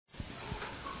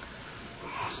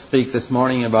speak this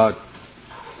morning about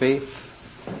faith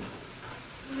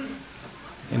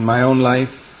in my own life.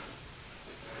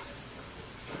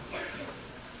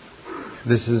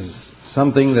 This is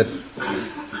something that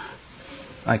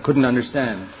I couldn't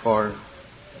understand for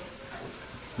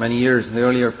many years in the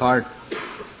earlier part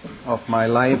of my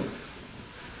life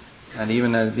and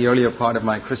even at the earlier part of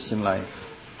my Christian life.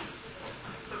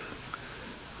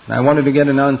 And I wanted to get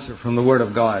an answer from the Word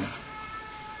of God,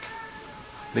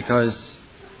 because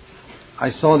I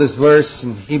saw this verse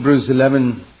in Hebrews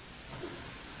 11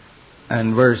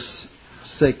 and verse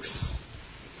 6,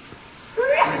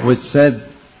 which said,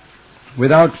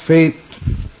 "Without faith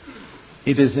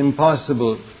it is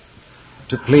impossible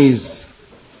to please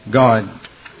God,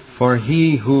 for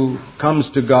he who comes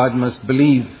to God must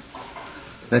believe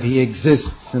that He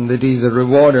exists and that He is a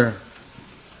rewarder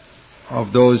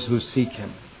of those who seek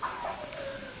Him."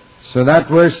 So that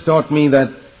verse taught me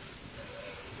that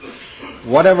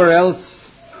whatever else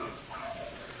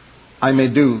I may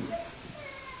do,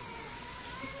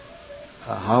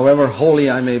 however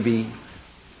holy I may be,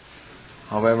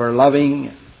 however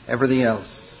loving, everything else,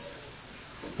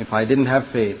 if I didn't have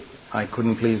faith, I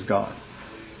couldn't please God.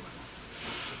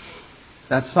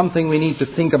 That's something we need to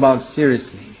think about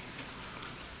seriously.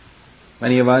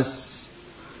 Many of us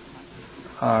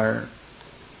are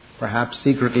perhaps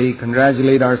secretly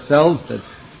congratulate ourselves that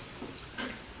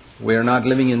we're not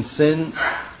living in sin,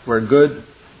 we're good,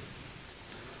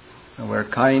 and we're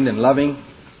kind and loving.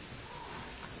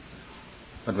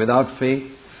 But without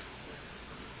faith,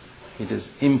 it is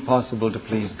impossible to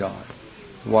please God,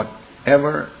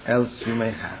 whatever else you may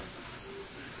have.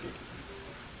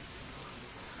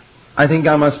 I think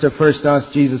I must have first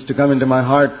asked Jesus to come into my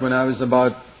heart when I was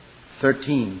about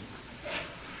 13.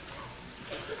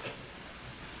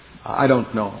 I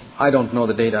don't know. I don't know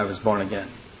the date I was born again.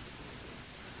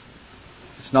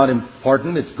 It's not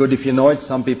important. It's good if you know it.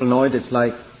 Some people know it.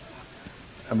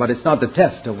 But it's not the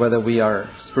test of whether we are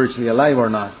spiritually alive or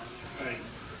not.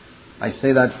 I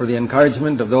say that for the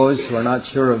encouragement of those who are not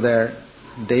sure of their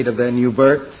date of their new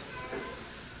birth.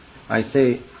 I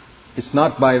say it's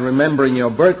not by remembering your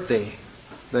birthday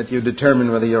that you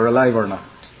determine whether you're alive or not.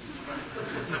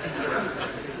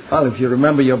 Well, if you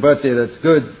remember your birthday, that's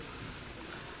good.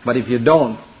 But if you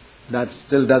don't, that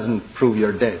still doesn't prove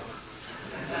you're dead.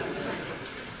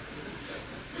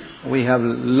 We have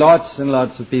lots and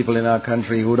lots of people in our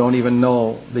country who don't even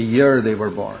know the year they were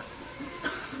born,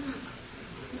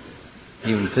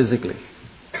 even physically.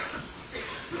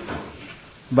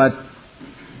 But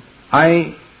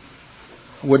I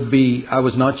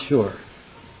was not sure.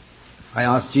 I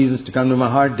asked Jesus to come to my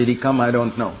heart. Did He come? I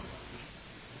don't know.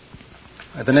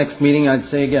 At the next meeting, I'd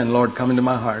say again, "Lord, come into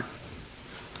my heart."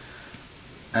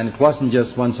 And it wasn't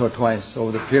just once or twice.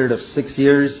 Over the period of 6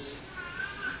 years,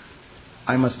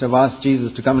 I must have asked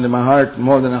Jesus to come into my heart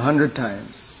more than 100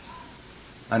 times.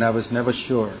 And I was never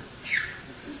sure.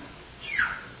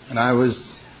 And I was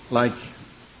like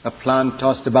a plant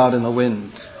tossed about in the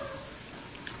wind.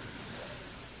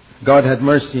 God had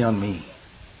mercy on me.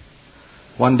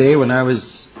 One day when I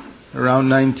was around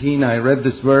 19, I read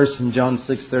this verse in John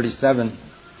 6:37.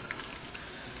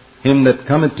 "Him that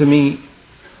cometh to me,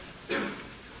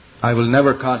 I will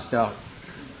never cast out."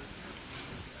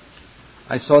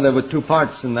 I saw there were two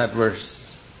parts in that verse.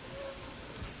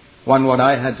 One, what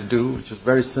I had to do, which was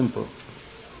very simple,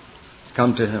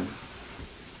 come to Him.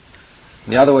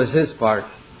 And the other was His part,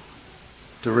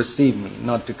 to receive me,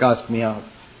 not to cast me out.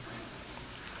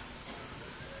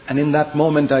 And in that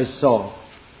moment I saw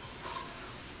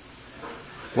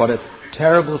what a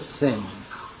terrible sin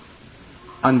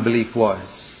unbelief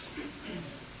was.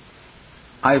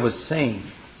 I was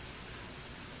saying,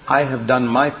 I have done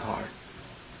my part,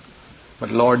 but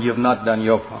Lord, you have not done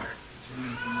your part.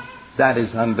 That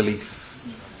is unbelief.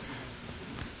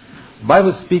 The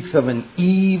Bible speaks of an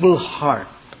evil heart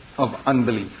of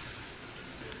unbelief.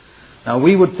 Now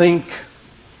we would think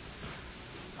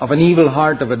of an evil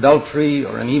heart of adultery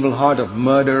or an evil heart of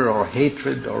murder or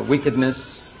hatred or wickedness.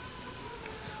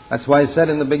 That's why I said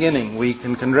in the beginning, we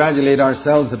can congratulate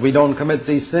ourselves that we don't commit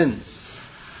these sins.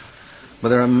 But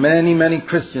there are many, many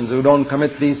Christians who don't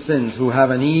commit these sins, who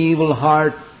have an evil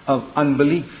heart of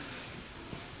unbelief.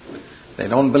 They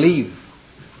don't believe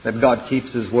that God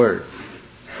keeps His word.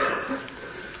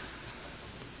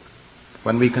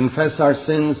 When we confess our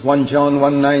sins, 1 John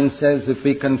 1:9 says, if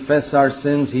we confess our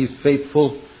sins, He's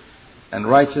faithful and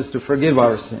righteous to forgive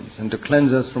our sins and to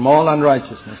cleanse us from all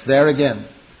unrighteousness. There again,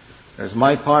 there's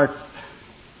my part,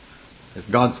 there's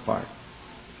God's part.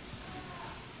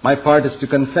 My part is to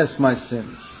confess my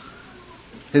sins.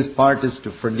 His part is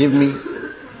to forgive me,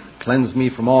 cleanse me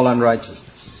from all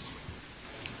unrighteousness.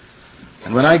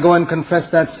 And when I go and confess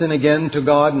that sin again to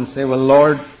God and say, well,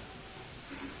 Lord,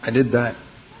 I did that.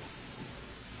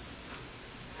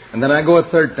 And then I go a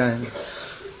third time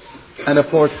and a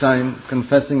fourth time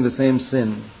confessing the same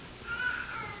sin,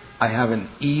 I have an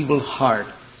evil heart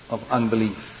of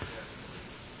unbelief.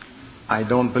 I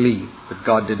don't believe that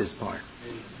God did His part.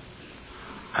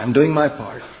 I'm doing my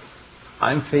part.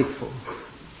 I'm faithful.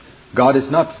 God is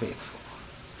not faithful.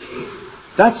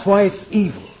 That's why it's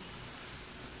evil.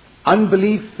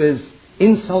 Unbelief is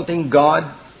insulting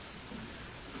God,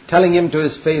 telling Him to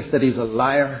His face that He's a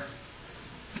liar.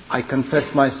 I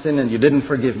confessed my sin and you didn't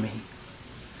forgive me.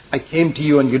 I came to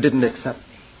you and you didn't accept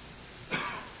me.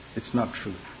 It's not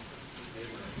true.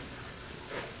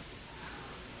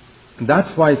 And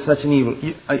that's why it's such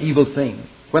an evil thing.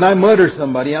 When I murder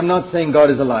somebody, I'm not saying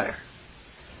God is a liar.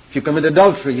 If you commit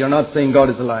adultery, you're not saying God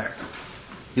is a liar.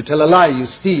 You tell a lie, you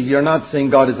steal, you're not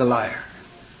saying God is a liar.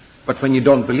 But when you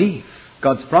don't believe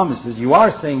God's promises, you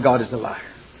are saying God is a liar.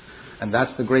 And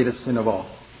that's the greatest sin of all.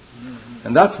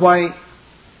 And that's why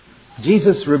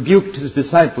Jesus rebuked His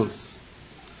disciples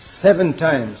 7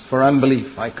 times for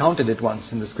unbelief. I counted it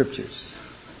once in the Scriptures.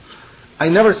 I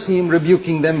never see Him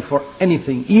rebuking them for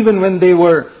anything. Even when they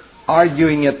were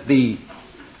arguing at the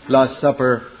Last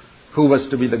Supper who was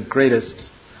to be the greatest.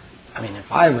 I mean,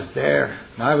 if I was there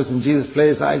and I was in Jesus'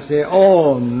 place, I'd say,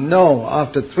 oh no,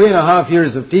 after 3.5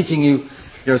 years of teaching you,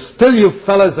 you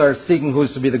fellas are seeking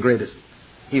who's to be the greatest.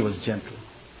 He was gentle.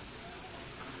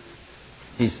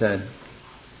 He said,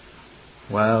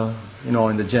 well,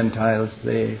 in the Gentiles,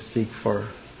 they seek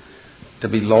to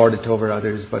be lorded over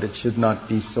others, but it should not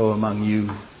be so among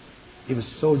you. He was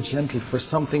so gentle for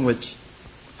something which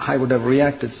I would have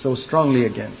reacted so strongly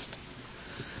against.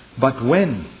 But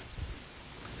when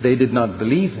they did not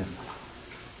believe Him,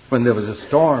 when there was a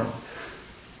storm,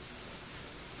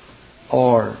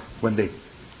 or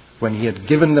when He had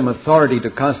given them authority to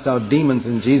cast out demons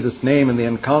in Jesus' name, and they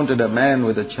encountered a man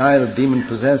with a child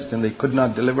demon-possessed and they could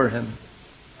not deliver him.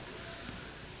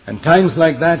 And times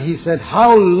like that He said,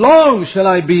 how long shall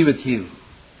I be with you,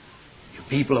 you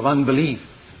people of unbelief?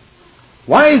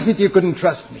 Why is it you couldn't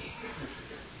trust me?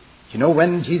 You know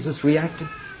when Jesus reacted?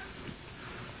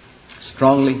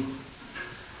 Strongly.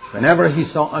 Whenever He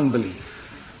saw unbelief.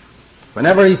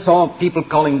 Whenever He saw people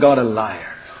calling God a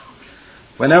liar.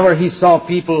 Whenever He saw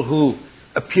people who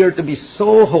appeared to be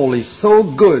so holy, so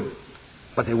good,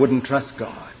 but they wouldn't trust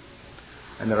God.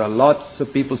 And there are lots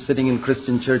of people sitting in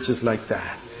Christian churches like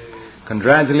that,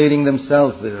 congratulating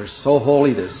themselves. They're so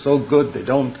holy, they're so good, they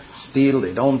don't steal,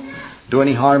 they don't do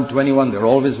any harm to anyone. They're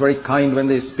always very kind when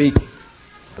they speak,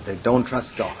 but they don't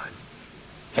trust God.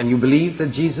 Can you believe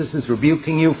that Jesus is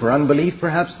rebuking you for unbelief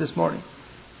perhaps this morning?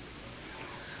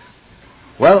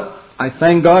 Well, I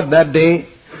thank God that day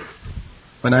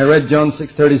when I read John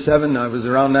 6:37, I was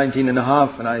around 19 and a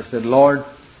half, and I said, Lord,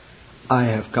 I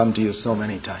have come to you so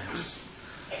many times.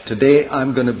 Today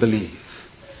I'm going to believe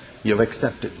you've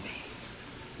accepted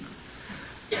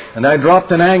me. And I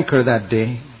dropped an anchor that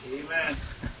day. Amen.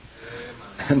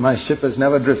 And my ship has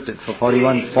never drifted for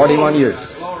 41 years.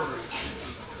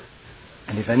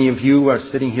 And if any of you are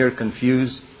sitting here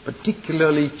confused,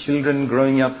 particularly children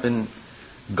growing up in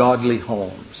godly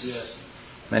homes,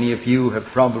 many of you have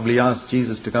probably asked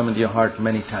Jesus to come into your heart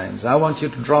many times. I want you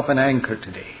to drop an anchor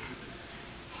today.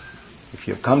 If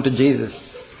you've come to Jesus,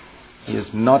 He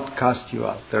has not cast you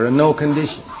out. There are no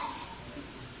conditions.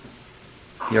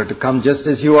 You are to come just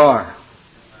as you are.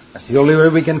 That's the only way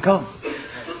we can come.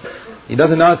 He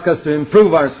doesn't ask us to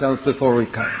improve ourselves before we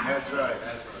come. That's right.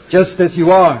 Just as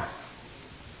you are.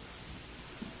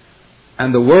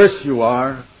 And the worse you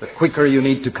are, the quicker you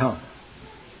need to come.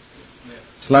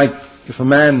 It's like if a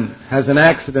man has an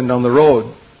accident on the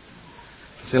road,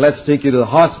 say, let's take you to the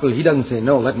hospital. He doesn't say,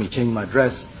 no, let me change my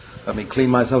dress. Let me clean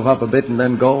myself up a bit and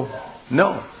then go.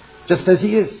 No, just as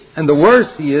he is. And the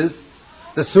worse he is,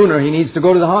 the sooner he needs to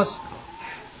go to the hospital.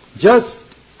 Just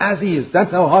as he is.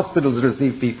 That's how hospitals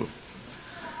receive people.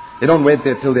 They don't wait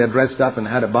there till they're dressed up and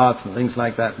had a bath and things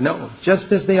like that. No,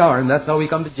 just as they are, and that's how we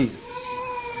come to Jesus.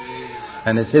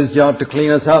 And it's His job to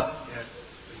clean us up,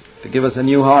 to give us a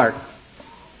new heart.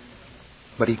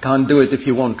 But He can't do it if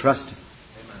you won't trust Him.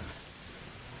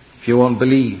 If you won't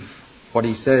believe what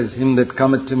He says, him that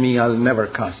cometh to me I'll never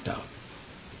cast out.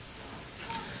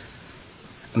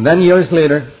 And then years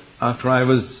later, after I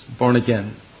was born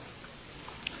again,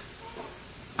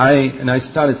 I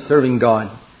started serving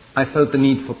God, I felt the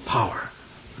need for power.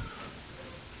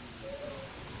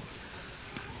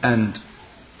 And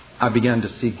I began to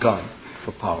seek God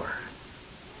for power.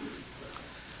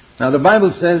 Now the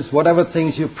Bible says, whatever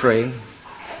things you pray,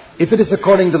 If it is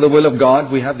according to the will of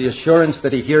God, we have the assurance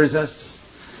that He hears us.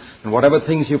 And whatever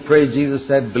things you pray, Jesus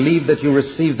said, believe that you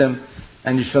receive them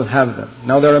and you shall have them.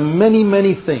 Now there are many,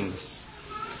 many things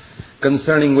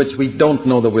concerning which we don't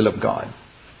know the will of God.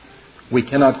 We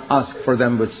cannot ask for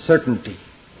them with certainty.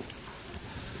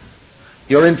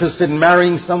 You're interested in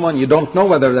marrying someone, you don't know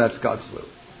whether that's God's will.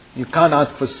 You can't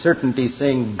ask for certainty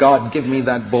saying, God, give me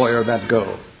that boy or that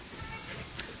girl.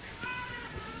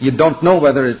 You don't know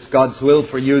whether it's God's will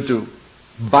for you to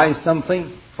buy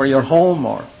something for your home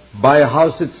or buy a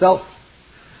house itself.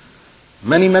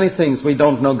 Many, many things we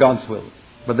don't know God's will.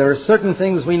 But there are certain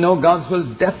things we know God's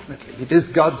will definitely. It is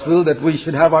God's will that we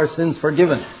should have our sins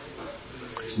forgiven.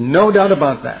 There's no doubt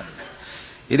about that.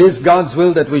 It is God's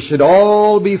will that we should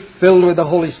all be filled with the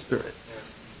Holy Spirit.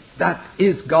 That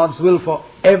is God's will for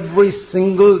every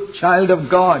single child of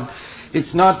God.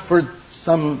 It's not for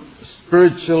some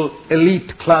spiritual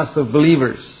elite class of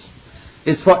believers.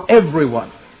 It's for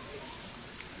everyone.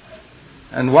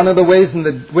 And one of the ways in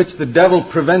which the devil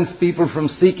prevents people from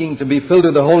seeking to be filled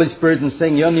with the Holy Spirit and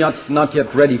saying, you're not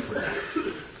yet ready for that.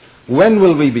 When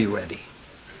will we be ready?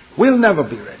 We'll never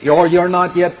be ready. Or you're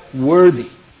not yet worthy.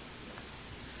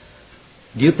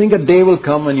 Do you think a day will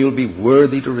come when you'll be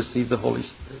worthy to receive the Holy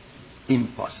Spirit?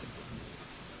 Impossible.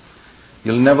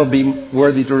 You'll never be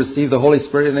worthy to receive the Holy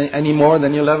Spirit any more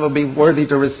than you'll ever be worthy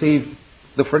to receive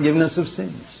the forgiveness of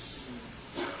sins.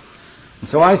 And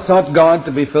so I sought God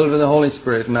to be filled with the Holy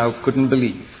Spirit, and I couldn't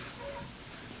believe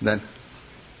that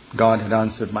God had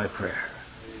answered my prayer.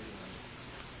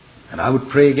 And I would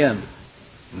pray again.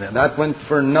 And that went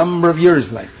for a number of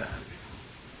years like that.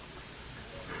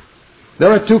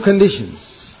 There are two conditions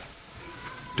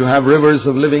to have rivers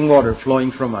of living water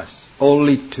flowing from us.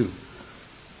 Only two.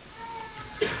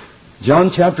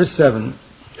 John chapter 7,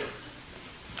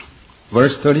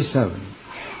 verse 37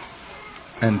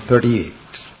 and 38.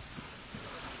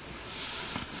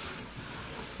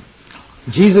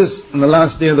 Jesus, on the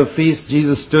last day of the feast,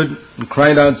 Jesus stood and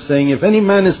cried out saying, if any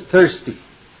man is thirsty,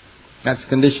 that's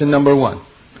condition number one,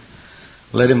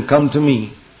 let him come to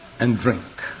me and drink.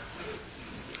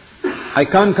 I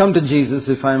can't come to Jesus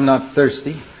if I'm not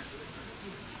thirsty.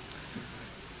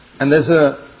 And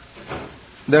there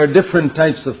are different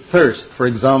types of thirst. For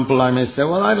example, I may say,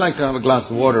 well, I'd like to have a glass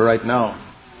of water right now.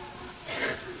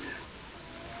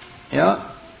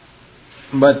 Yeah?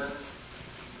 But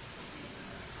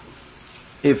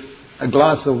if a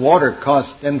glass of water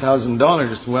costs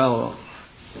 $10,000, well,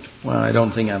 I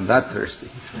don't think I'm that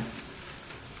thirsty.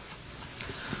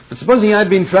 But supposing I'd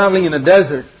been traveling in a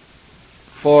desert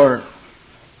for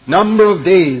a number of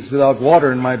days without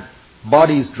water and my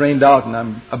body's drained out and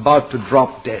I'm about to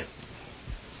drop dead.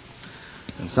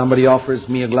 And somebody offers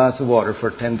me a glass of water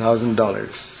for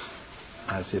 $10,000.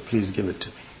 I say, please give it to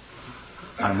me.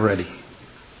 I'm ready.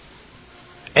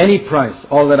 Any price,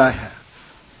 all that I have.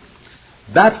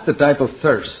 That's the type of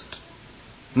thirst.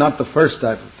 Not the first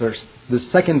type of thirst. The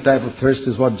second type of thirst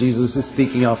is what Jesus is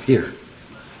speaking of here.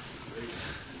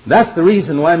 That's the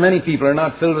reason why many people are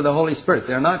not filled with the Holy Spirit.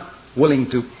 They're not willing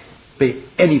to pay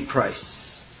any price,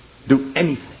 do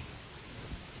anything.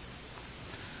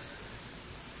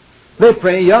 They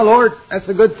pray, yeah, Lord, that's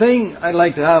a good thing. I'd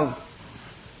like to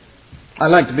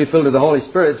be filled with the Holy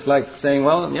Spirit. It's like saying,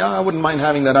 well, yeah, I wouldn't mind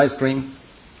having that ice cream.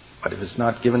 But if it's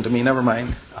not given to me, never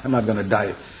mind. I'm not going to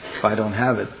die if I don't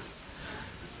have it.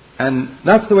 And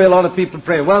that's the way a lot of people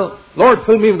pray. Well, Lord,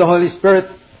 fill me with the Holy Spirit.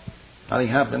 Nothing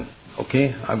happened.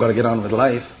 Okay, I've got to get on with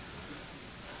life.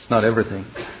 It's not everything.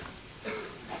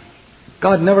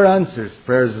 God never answers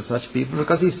prayers of such people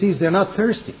because He sees they're not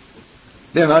thirsty.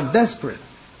 They're not desperate.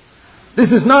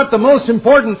 This is not the most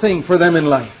important thing for them in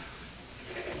life.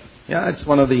 Yeah, it's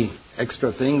one of the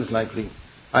extra things like the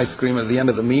ice cream at the end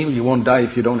of the meal. You won't die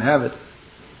if you don't have it.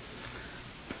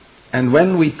 And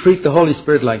when we treat the Holy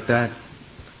Spirit like that,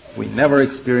 we never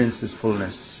experience His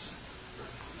fullness.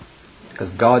 Because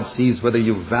God sees whether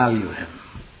you value Him.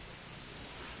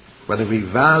 Whether we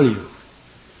value.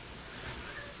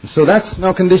 And so that's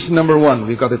now condition number one.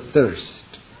 We've got to thirst.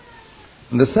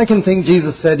 And the second thing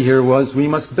Jesus said here was we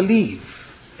must believe.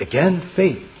 Again,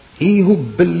 faith. He who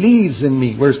believes in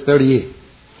me, verse 38.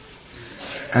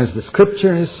 As the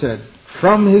scripture has said,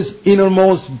 from his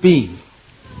innermost being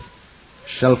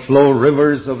shall flow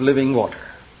rivers of living water.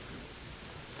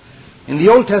 In the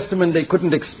Old Testament, they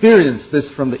couldn't experience this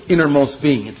from the innermost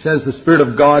being. It says the Spirit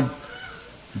of God,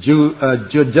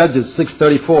 Judges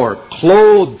 6:34,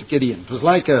 clothed Gideon. It was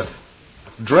like a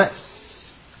dress.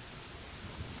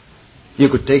 You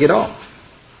could take it off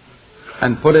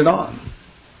and put it on.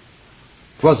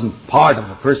 It wasn't part of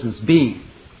a person's being.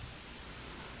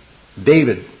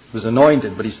 David was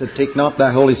anointed, but he said, take not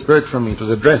thy Holy Spirit from me. It was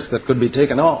a dress that could be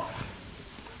taken off.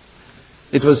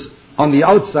 It was on the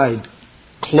outside,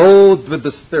 clothed with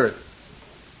the Spirit.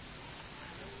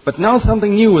 But now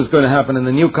something new was going to happen in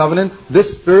the new covenant.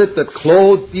 This Spirit that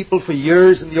clothed people for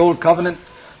years in the old covenant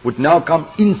would now come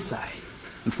inside.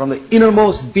 And from the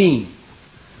innermost being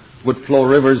would flow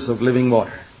rivers of living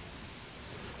water.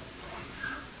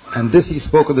 And this he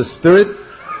spoke of the Spirit,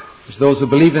 which those who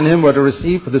believed in him were to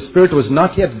receive. For the Spirit was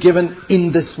not yet given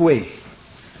in this way,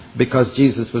 because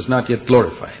Jesus was not yet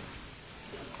glorified.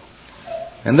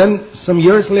 And then some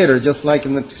years later, just like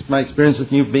in my experience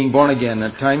with you being born again,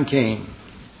 a time came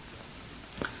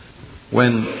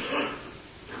when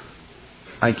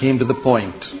I came to the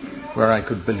point where I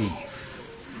could believe.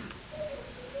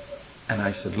 And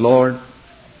I said, Lord,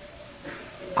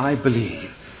 I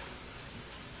believe.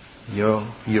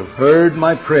 You've heard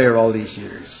my prayer all these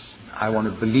years. I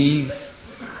want to believe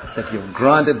that you've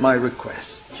granted my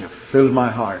request. You've filled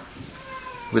my heart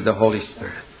with the Holy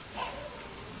Spirit.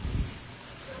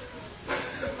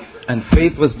 And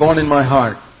faith was born in my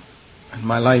heart, and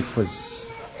my life was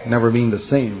never been the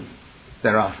same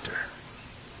thereafter.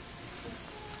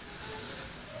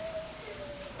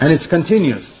 And it's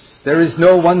continuous. There is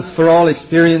no once-for-all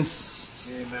experience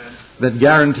that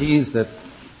guarantees that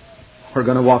we're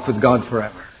going to walk with God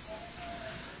forever.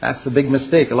 That's the big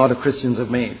mistake a lot of Christians have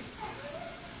made.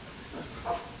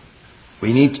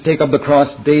 We need to take up the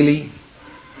cross daily.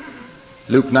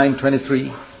 Luke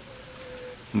 9:23.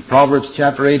 In Proverbs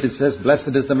chapter 8 it says,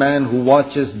 blessed is the man who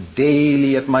watches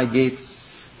daily at my gates.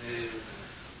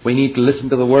 We need to listen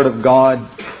to the Word of God.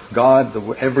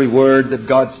 Every word that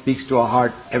God speaks to our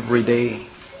heart every day.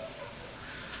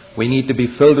 We need to be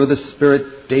filled with the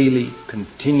Spirit daily,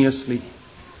 continuously.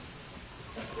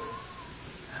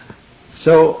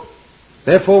 So,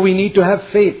 therefore we need to have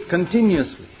faith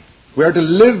continuously. We are to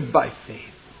live by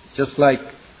faith. Just like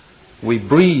we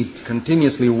breathe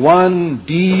continuously. One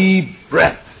deep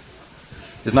breath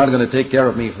is not going to take care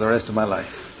of me for the rest of my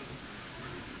life.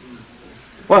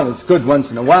 Well, it's good once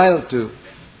in a while to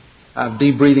have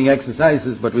deep breathing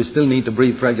exercises, but we still need to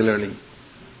breathe regularly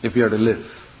if we are to live.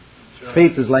 Sure.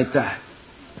 Faith is like that.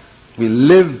 We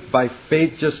live by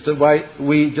faith just like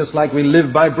we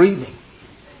live by breathing.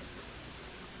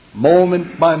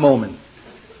 Moment by moment.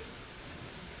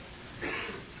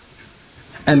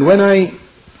 And when I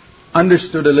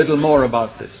understood a little more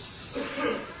about this,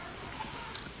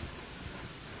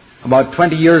 about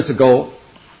 20 years ago,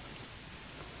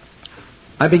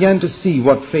 I began to see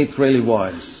what faith really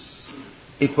was.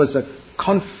 It was a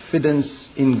confidence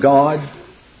in God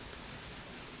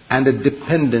and a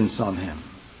dependence on Him.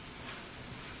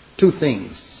 Two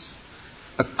things.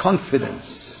 A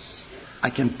confidence. I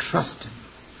can trust Him.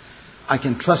 I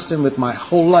can trust Him with my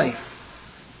whole life.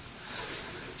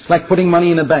 It's like putting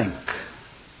money in a bank.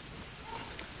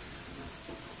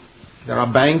 There are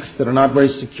banks that are not very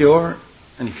secure,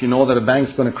 and if you know that a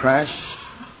bank's going to crash,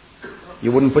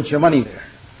 you wouldn't put your money there.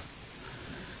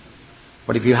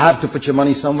 But if you have to put your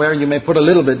money somewhere, you may put a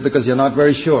little bit because you're not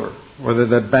very sure whether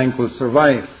that bank will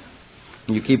survive.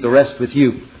 And you keep the rest with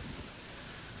you.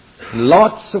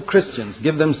 Lots of Christians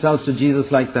give themselves to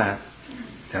Jesus like that.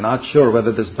 They're not sure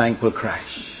whether this bank will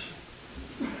crash.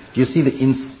 Do you see the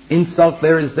insult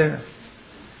there is there?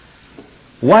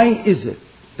 Why is it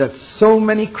that so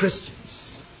many Christians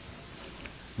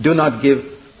do not give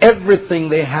everything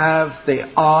they have, they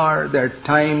are, their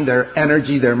time, their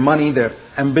energy, their money, their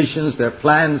ambitions, their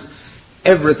plans,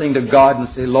 everything to God and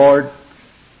say, Lord,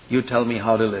 you tell me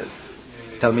how to live.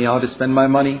 Tell me how to spend my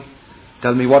money.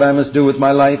 Tell me what I must do with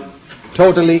my life.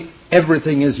 Totally,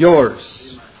 everything is yours.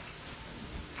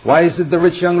 Why is it the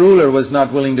rich young ruler was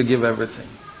not willing to give everything?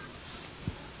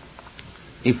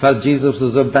 He felt Jesus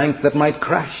was a bank that might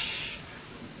crash.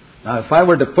 Now, if I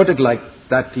were to put it like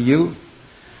that to you,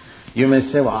 you may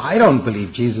say, well, I don't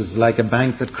believe Jesus is like a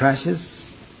bank that crashes.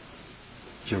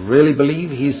 Do you really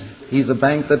believe He's a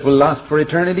bank that will last for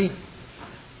eternity?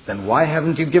 Then why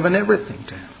haven't you given everything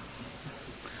to Him?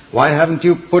 Why haven't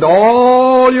you put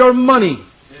all your money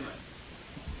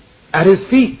at His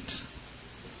feet?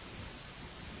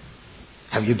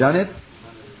 Have you done it?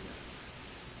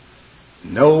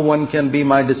 No one can be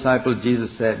my disciple,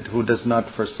 Jesus said, who does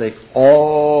not forsake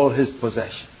all his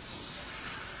possessions.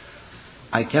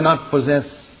 I cannot possess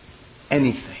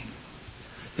anything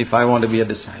if I want to be a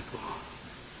disciple.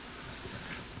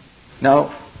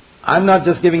 Now, I'm not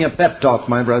just giving a pep talk,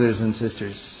 my brothers and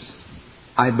sisters.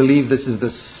 I believe this is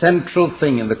the central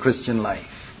thing in the Christian life.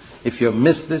 If you've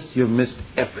missed this, you've missed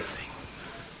everything.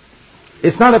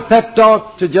 It's not a pep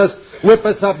talk to just whip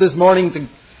us up this morning to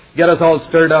get us all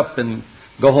stirred up and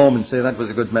Go home and say, that was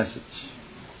a good message.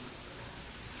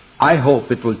 I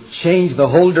hope it will change the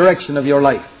whole direction of your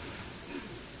life.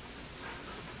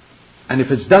 And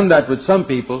if it's done that with some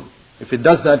people, if it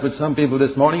does that with some people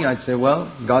this morning, I'd say,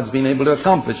 well, God's been able to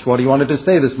accomplish what He wanted to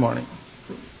say this morning.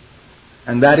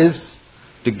 And that is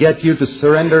to get you to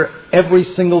surrender every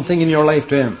single thing in your life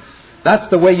to Him. That's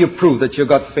the way you prove that you've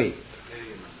got faith.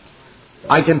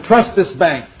 I can trust this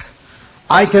bank.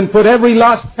 I can put every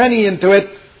last penny into it,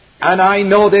 and I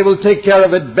know they will take care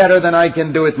of it better than I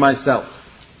can do it myself.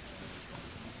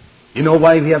 You know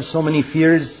why we have so many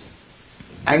fears,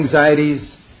 anxieties,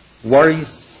 worries?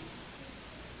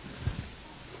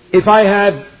 If I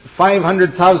had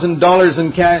 $500,000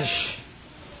 in cash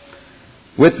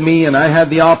with me and I had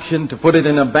the option to put it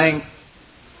in a bank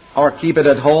or keep it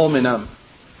at home in a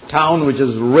town which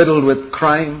is riddled with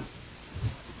crime,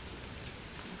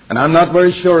 and I'm not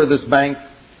very sure of this bank,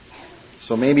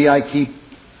 so maybe I keep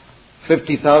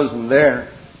 $50,000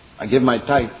 there. I give my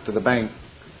tithe to the bank,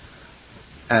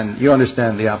 and you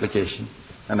understand the application.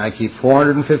 And I keep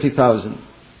 $450,000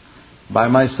 by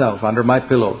myself under my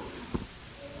pillow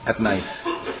at night.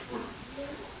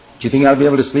 Do you think I'll be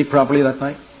able to sleep properly that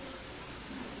night?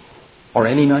 Or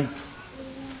any night?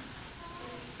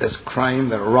 There's crime,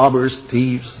 there are robbers,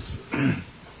 thieves.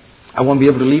 I won't be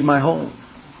able to leave my home.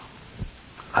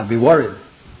 I'll be worried.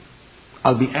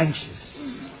 I'll be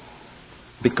anxious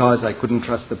because I couldn't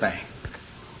trust the bank.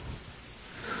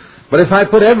 But if I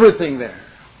put everything there,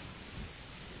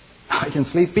 I can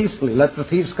sleep peacefully. Let the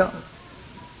thieves come.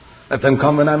 Let them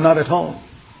come when I'm not at home.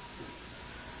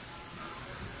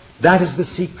 That is the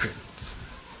secret.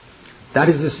 That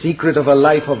is the secret of a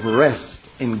life of rest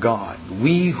in God.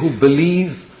 We who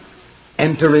believe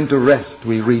enter into rest,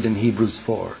 we read in Hebrews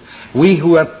 4. We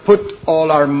who have put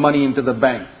all our money into the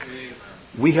bank,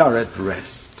 we are at rest.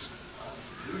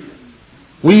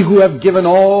 We who have given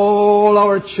all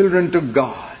our children to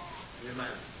God,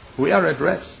 we are at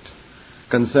rest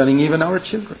concerning even our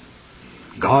children.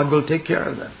 God will take care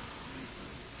of them.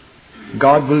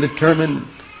 God will determine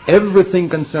everything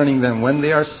concerning them. When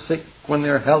they are sick, when they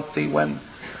are healthy, when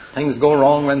things go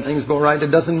wrong, when things go right,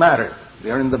 it doesn't matter. They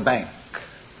are in the bank.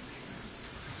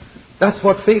 That's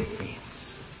what faith means.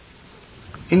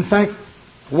 In fact,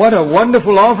 what a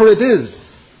wonderful offer it is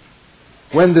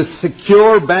when the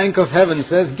secure bank of heaven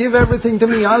says, give everything to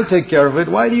me, I'll take care of it.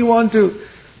 Why do you want to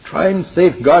try and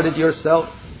safeguard it yourself?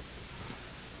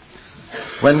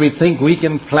 When we think we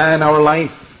can plan our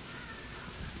life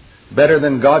better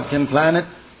than God can plan it,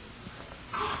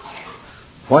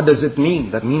 what does it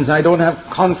mean? That means I don't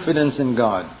have confidence in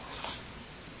God.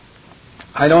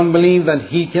 I don't believe that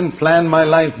He can plan my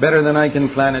life better than I can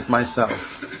plan it myself.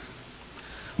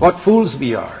 What fools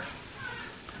we are.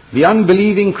 The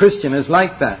unbelieving Christian is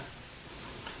like that.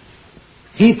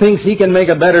 He thinks he can make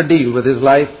a better deal with his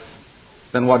life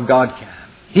than what God can.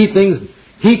 He thinks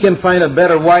he can find a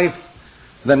better wife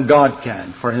than God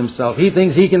can for himself. He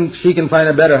thinks she can find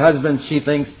a better husband, she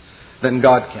thinks, than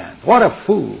God can. What a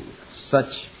fool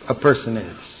such a person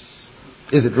is.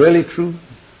 Is it really true?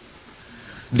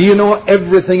 Do you know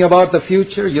everything about the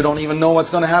future? You don't even know what's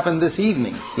going to happen this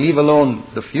evening, leave alone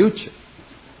the future.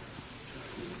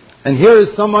 And here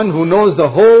is someone who knows the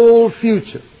whole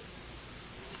future.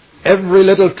 Every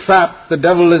little trap the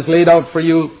devil has laid out for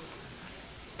you,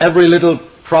 every little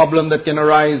problem that can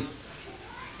arise,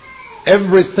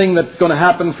 everything that's going to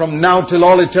happen from now till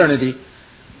all eternity.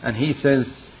 And he says,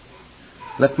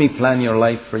 let me plan your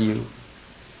life for you.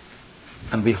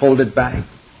 And we hold it back.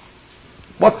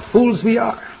 What fools we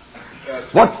are.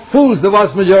 What fools the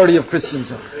vast majority of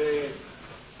Christians are.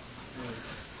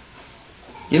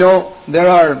 You know, there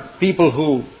are people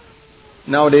who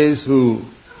nowadays who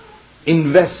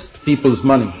invest people's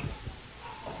money.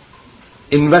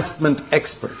 Investment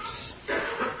experts.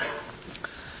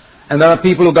 And there are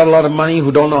people who got a lot of money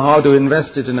who don't know how to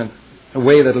invest it in a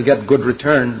way that will get good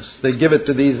returns. They give it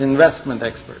to these investment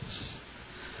experts.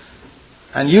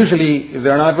 And usually, if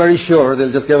they're not very sure,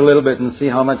 they'll just give a little bit and see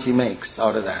how much he makes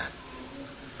out of that.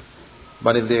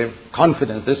 But if they're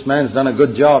confident, this man's done a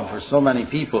good job for so many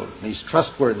people, and he's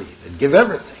trustworthy, they give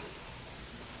everything.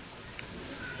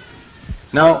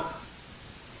 Now,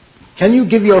 can you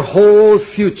give your whole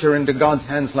future into God's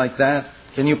hands like that?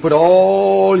 Can you put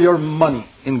all your money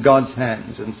in God's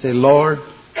hands and say, Lord,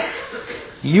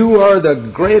 you are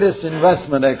the greatest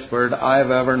investment expert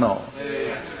I've ever known.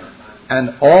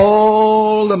 And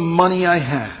all the money I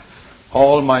have,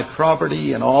 all my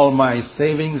property and all my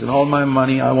savings and all my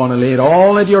money, I want to lay it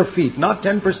all at your feet. Not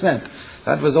 10%.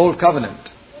 That was old covenant.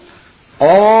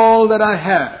 All that I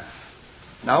have.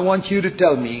 Now I want you to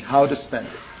tell me how to spend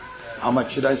it. How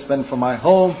much should I spend for my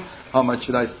home? How much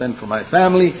should I spend for my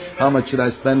family? How much should I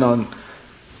spend on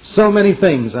so many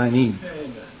things I need?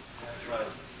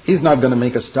 He's not going to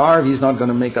make us starve. He's not going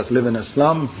to make us live in a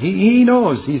slum. He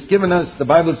knows. He's given us, the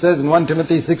Bible says in 1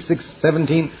 Timothy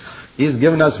 6:17, He's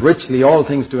given us richly all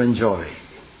things to enjoy.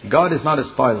 God is not a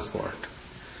spoilsport.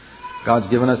 God's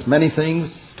given us many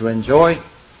things to enjoy,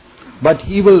 but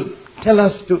He will tell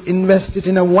us to invest it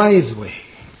in a wise way,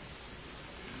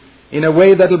 in a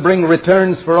way that will bring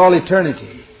returns for all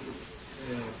eternity.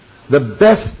 The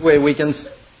best way we can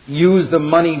use the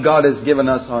money God has given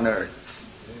us on earth.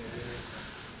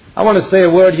 I want to say a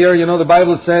word here. You know, the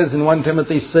Bible says in 1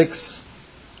 Timothy 6,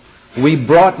 we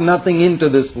brought nothing into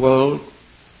this world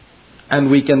and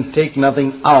we can take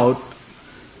nothing out.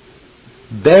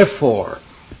 Therefore,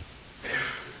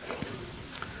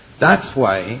 that's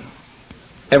why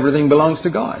everything belongs to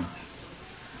God.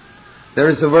 There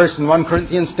is a verse in 1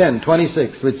 Corinthians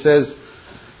 10:26 which says,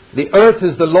 the earth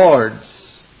is the Lord's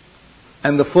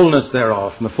and the fullness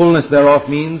thereof. And the fullness thereof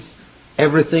means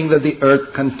everything that the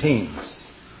earth contains.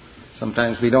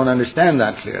 Sometimes we don't understand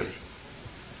that clearly.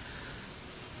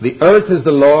 The earth is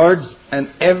the Lord's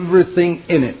and everything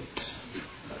in it.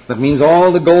 That means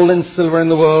all the gold and silver in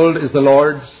the world is the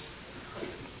Lord's.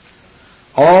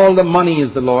 All the money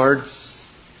is the Lord's.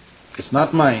 It's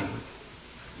not mine.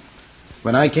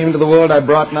 When I came into the world, I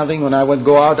brought nothing. When I would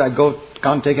go out,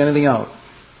 can't take anything out.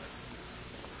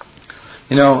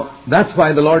 You know, that's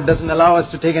why the Lord doesn't allow us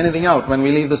to take anything out when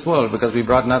we leave this world, because we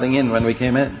brought nothing in when we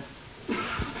came in.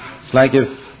 It's like if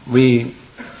we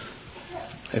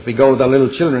go with our little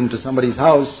children to somebody's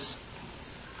house,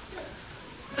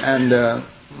 and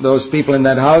those people in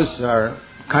that house are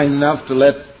kind enough to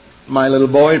let my little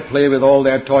boy play with all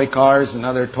their toy cars and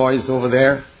other toys over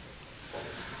there.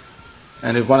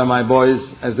 And if one of my boys,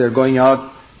 as they're going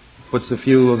out, puts a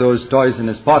few of those toys in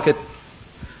his pocket,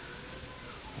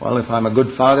 well, if I'm a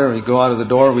good father, we go out of the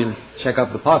door, we'll check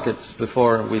up the pockets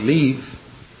before we leave.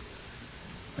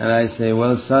 And I say,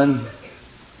 well, son,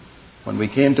 when we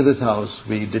came to this house,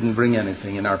 we didn't bring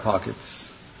anything in our pockets.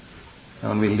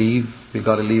 And when we leave, we've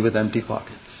got to leave with empty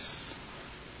pockets.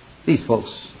 These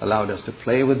folks allowed us to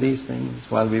play with these things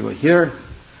while we were here,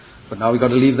 but now we've got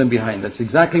to leave them behind. That's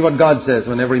exactly what God says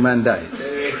when every man dies.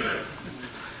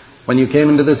 When you came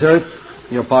into this earth,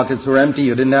 your pockets were empty,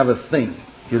 you didn't have a thing.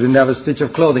 You didn't have a stitch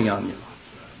of clothing on you.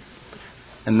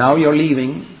 And now you're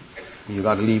leaving, you've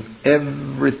got to leave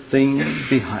everything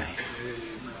behind.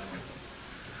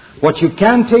 What you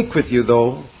can take with you,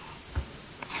 though,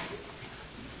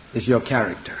 is your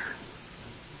character.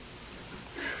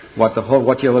 What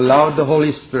you have allowed the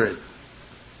Holy Spirit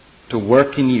to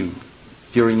work in you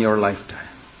during your lifetime.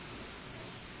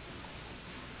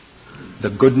 The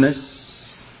goodness,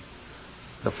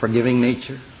 the forgiving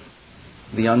nature,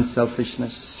 the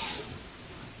unselfishness,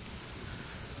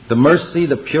 the mercy,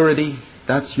 the purity,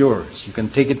 that's yours. You can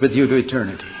take it with you to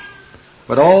eternity.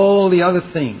 But all the other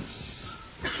things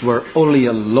were only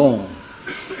a loan.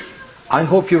 I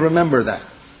hope you remember that.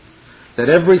 That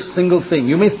every single thing,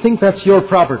 you may think that's your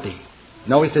property.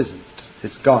 No, it isn't.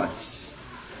 It's God's.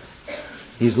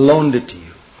 He's loaned it to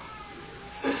you.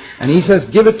 And He says,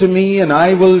 give it to me and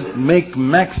I will make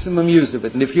maximum use of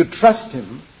it. And if you trust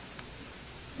Him,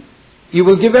 you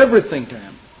will give everything to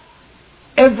Him.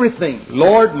 Everything.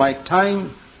 Lord, my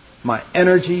time, my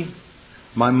energy,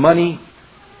 my money,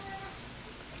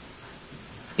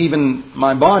 even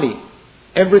my body,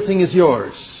 everything is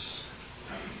yours.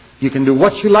 You can do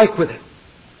what you like with it.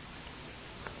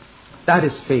 That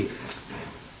is faith.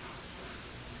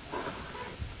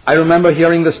 I remember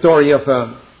hearing the story of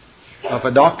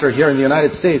a doctor here in the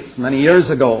United States many years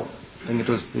ago. I think it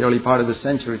was the early part of the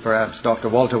century perhaps, Dr.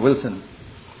 Walter Wilson.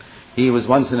 He was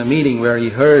once in a meeting where he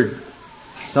heard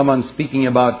someone speaking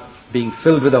about being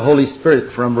filled with the Holy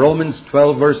Spirit from Romans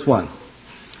 12 verse 1.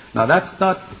 Now that's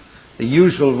not the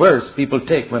usual verse people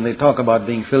take when they talk about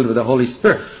being filled with the Holy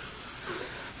Spirit.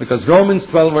 Because Romans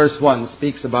 12 verse 1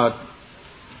 speaks about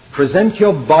present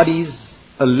your bodies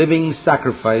a living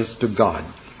sacrifice to God,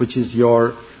 which is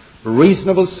your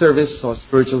reasonable service or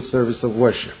spiritual service of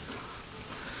worship.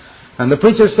 And the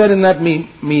preacher said in that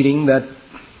meeting that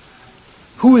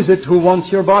who is it who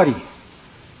wants your body?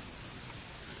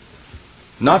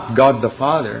 Not God the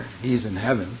Father, He's in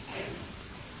heaven.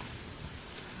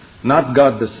 Not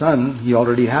God the Son, He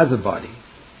already has a body.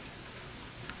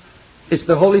 It's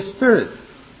the Holy Spirit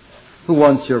who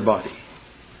wants your body.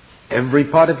 Every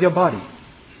part of your body.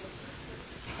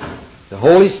 The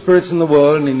Holy Spirit's in the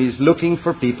world and He's looking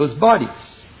for people's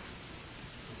bodies.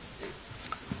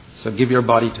 So give your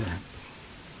body to Him.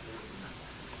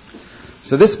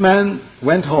 So this man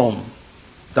went home,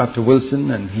 Dr.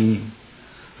 Wilson, and he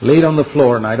laid on the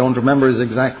floor, and I don't remember his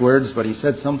exact words, but he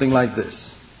said something like this.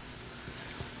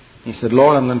 He said,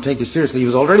 Lord, I'm going to take you seriously. He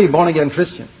was already a born-again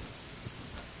Christian.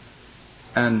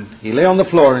 And he lay on the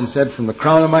floor and said, from the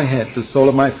crown of my head to the sole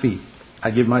of my feet, I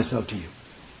give myself to you.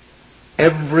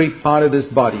 Every part of this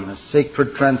body in a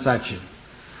sacred transaction,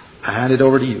 I hand it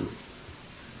over to you.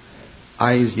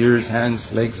 Eyes, ears,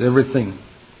 hands, legs, everything.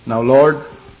 Now, Lord,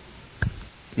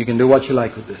 you can do what you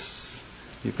like with this.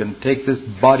 You can take this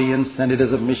body and send it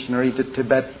as a missionary to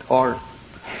Tibet or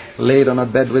lay it on a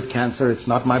bed with cancer. It's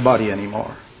not my body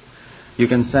anymore. You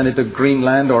can send it to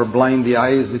Greenland or blind the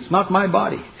eyes. It's not my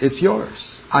body. It's yours.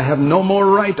 I have no more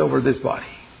right over this body.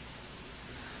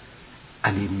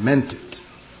 And he meant it.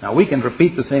 Now we can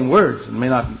repeat the same words and may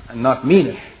not mean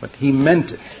it, but he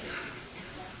meant it.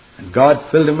 And God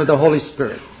filled him with the Holy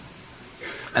Spirit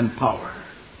and power.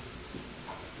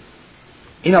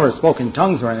 He never spoke in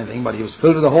tongues or anything, but he was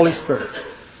filled with the Holy Spirit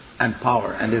and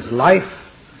power. And his life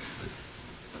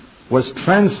was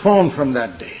transformed from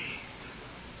that day.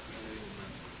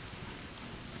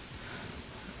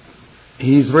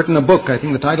 He's written a book. I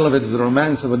think the title of it is The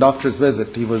Romance of a Doctor's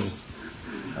Visit. He was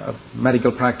a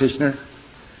medical practitioner,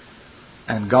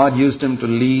 and God used him to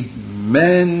lead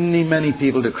many, many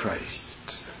people to Christ.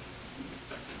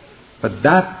 But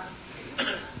that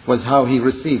was how he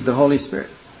received the Holy Spirit.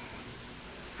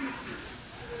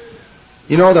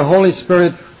 You know, the Holy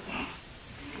Spirit,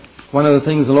 one of the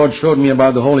things the Lord showed me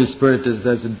about the Holy Spirit is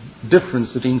there's a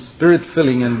difference between spirit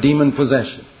filling and demon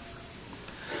possession.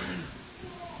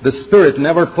 The Spirit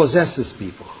never possesses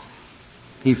people.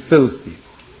 He fills people.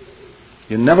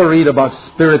 You never read about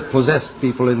Spirit-possessed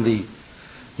people in the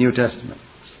New Testament.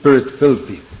 Spirit-filled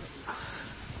people.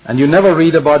 And you never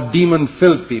read about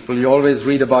demon-filled people. You always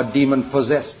read about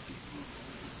demon-possessed people.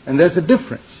 And there's a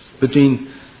difference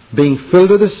between being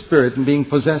filled with the Spirit and being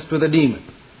possessed with a demon.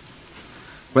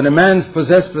 When a man's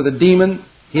possessed with a demon,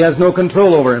 he has no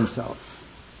control over himself.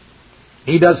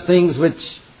 He does things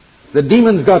which the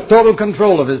demon's got total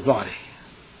control of his body.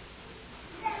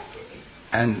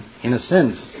 And in a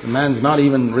sense, the man's not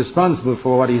even responsible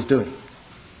for what he's doing.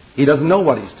 He doesn't know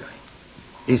what he's doing.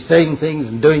 He's saying things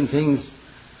and doing things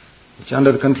which are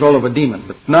under the control of a demon,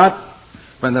 but not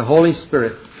when the Holy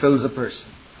Spirit fills a person.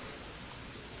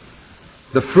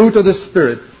 The fruit of the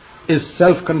Spirit is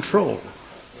self-control.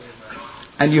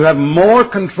 And you have more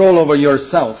control over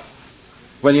yourself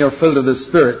when you're filled with the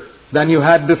Spirit than you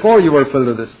had before you were filled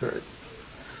with the Spirit.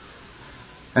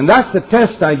 And that's the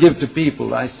test I give to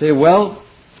people. I say, well,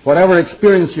 whatever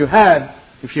experience you had,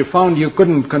 if you found you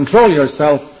couldn't control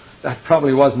yourself, that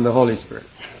probably wasn't the Holy Spirit.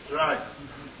 That's right.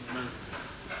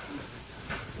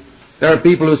 There are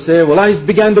people who say, well, I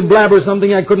began to blabber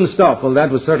something I couldn't stop. Well, that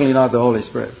was certainly not the Holy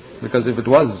Spirit. Because if it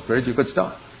was the Spirit, you could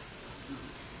stop.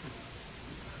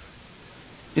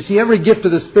 You see, every gift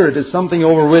of the Spirit is something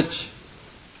over which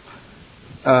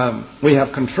we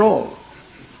have control.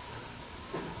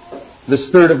 The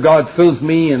Spirit of God fills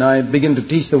me and I begin to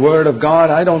teach the Word of God.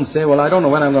 I don't say, well, I don't know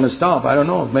when I'm going to stop. I don't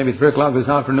know. Maybe 3 o'clock this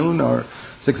afternoon or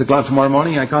 6 o'clock tomorrow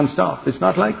morning. I can't stop. It's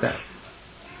not like that.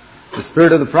 The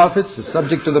Spirit of the prophets is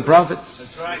subject to the prophets.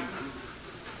 That's right.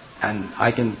 And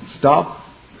I can stop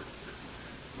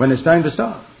when it's time to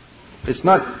stop. It's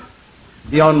not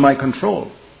beyond my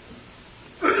control.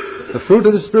 The fruit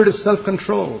of the Spirit is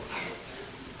self-control.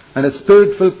 And a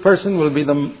Spirit-filled person will be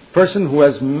the person who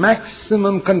has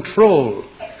maximum control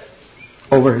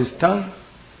over his tongue,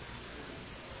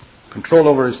 control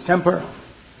over his temper,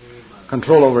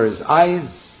 control over his eyes,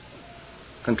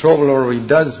 control over what he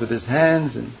does with his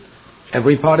hands and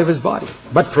every part of his body.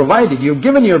 But provided you've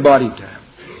given your body to him.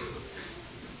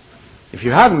 If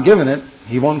you haven't given it,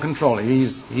 he won't control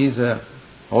it.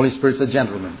 Holy Spirit's a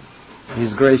gentleman.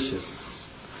 He's gracious.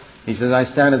 He says, I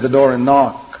stand at the door and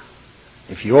knock.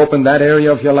 If you open that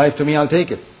area of your life to me, I'll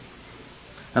take it.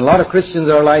 And a lot of Christians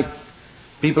are like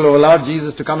people who allowed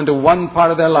Jesus to come into one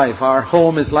part of their life. Our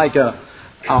home is like our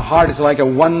heart is like a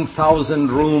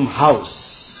 1,000-room house.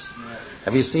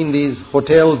 Have you seen these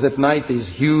hotels at night? These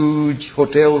huge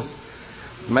hotels,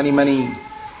 many.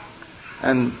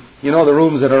 And you know the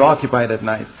rooms that are occupied at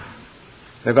night.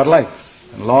 They've got lights.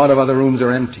 And a lot of other rooms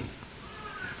are empty.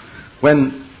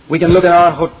 When we can look at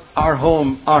our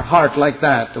home, our heart like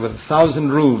that, with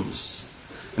 1,000 rooms,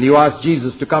 and you ask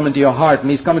Jesus to come into your heart, and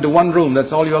He's come into one room,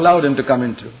 that's all you allowed Him to come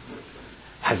into.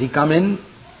 Has He come in?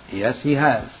 Yes, He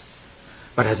has.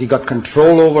 But has He got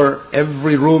control over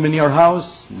every room in your house?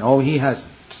 No, He hasn't.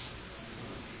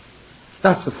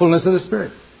 That's the fullness of the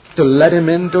Spirit. To let Him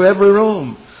into every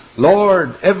room.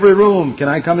 Lord, every room. Can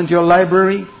I come into your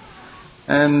library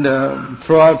and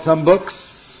throw out some books?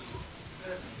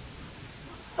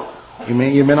 You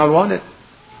may not want it.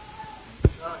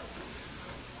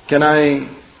 Can I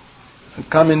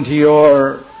come into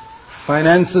your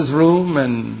finances room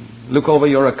and look over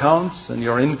your accounts and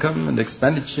your income and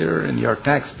expenditure and your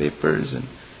tax papers? And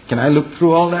can I look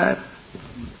through all that?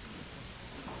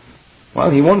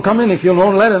 Well, He won't come in if you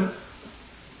won't let Him.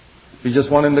 If you just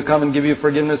want Him to come and give you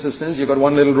forgiveness of sins, you've got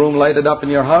one little room lighted up in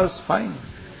your house, fine.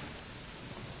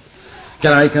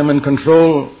 Can I come and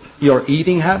control your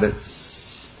eating habits?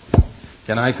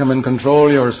 Can I come and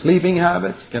control your sleeping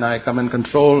habits? Can I come and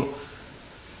control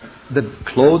the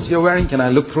clothes you're wearing? Can I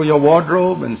look through your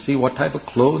wardrobe and see what type of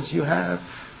clothes you have?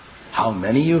 How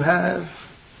many you have?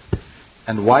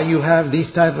 And why you have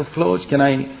these type of clothes? Can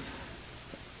I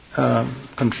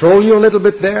control you a little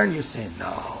bit there? And you say,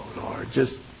 no, Lord,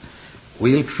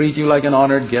 we'll treat you like an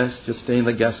honored guest. Just stay in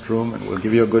the guest room and we'll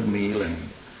give you a good meal, and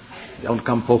don't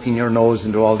come poking your nose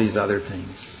into all these other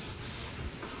things.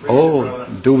 Oh,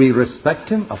 do we respect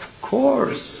Him? Of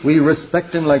course. We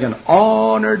respect Him like an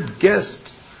honored guest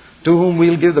to whom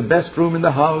we'll give the best room in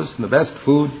the house and the best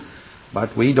food.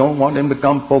 But we don't want Him to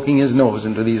come poking His nose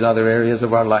into these other areas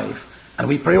of our life. And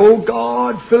we pray, oh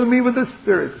God, fill me with the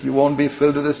Spirit. You won't be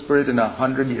filled with the Spirit in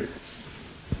 100 years.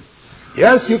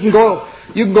 Yes, you can go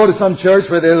to some church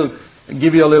where they'll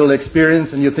give you a little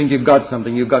experience and you think you've got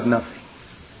something. You've got nothing.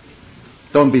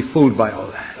 Don't be fooled by all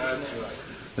that.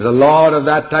 There's a lot of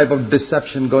that type of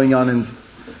deception going on in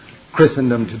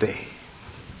Christendom today.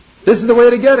 This is the way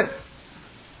to get it.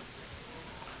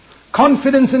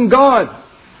 Confidence in God.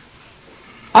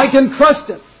 I can trust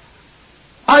Him.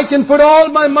 I can put all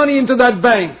my money into that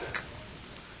bank.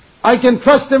 I can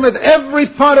trust Him with every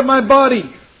part of my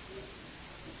body.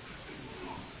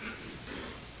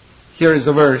 Here is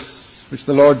a verse which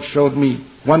the Lord showed me.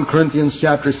 1 Corinthians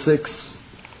chapter 6.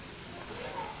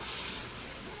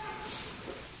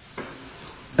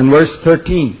 And verse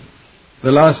 13,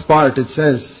 the last part, it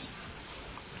says,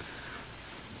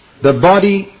 the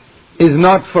body is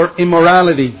not for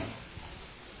immorality,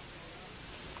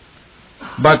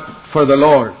 but for the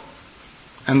Lord.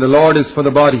 And the Lord is for the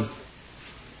body.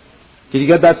 Did you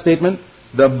get that statement?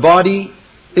 The body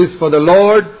is for the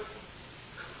Lord,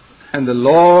 and the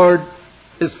Lord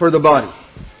is for the body.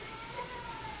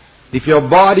 If your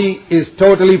body is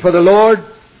totally for the Lord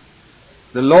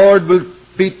will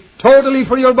be totally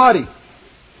for your body.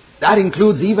 That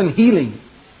includes even healing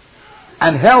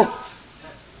and health.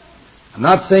 I'm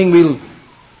not saying we'll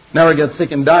never get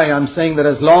sick and die. I'm saying that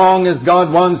as long as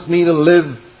God wants me to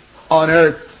live on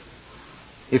earth,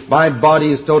 if my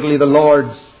body is totally the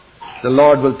Lord's, the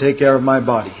Lord will take care of my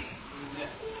body.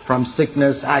 From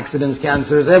sickness, accidents,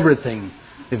 cancers, everything.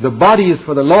 If the body is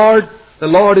for the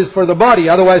Lord is for the body.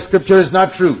 Otherwise, Scripture is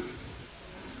not true.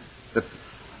 The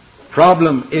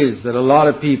problem is that a lot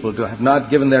of people have not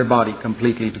given their body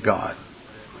completely to God.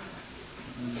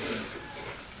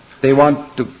 They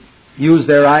want to use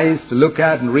their eyes to look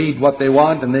at and read what they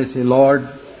want, and they say, Lord,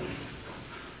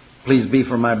 please be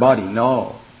for my body.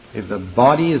 No. If the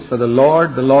body is for the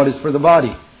Lord is for the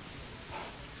body.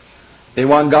 They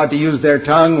want God to use their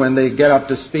tongue when they get up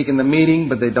to speak in the meeting,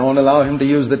 but they don't allow Him to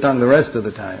use the tongue the rest of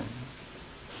the time.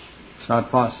 It's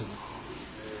not possible.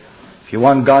 If you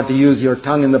want God to use your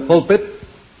tongue in the pulpit,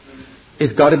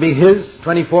 it's got to be His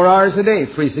 24 hours a day,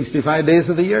 365 days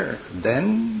of the year.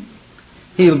 Then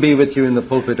He'll be with you in the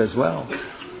pulpit as well.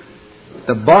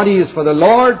 The body is for the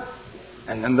Lord,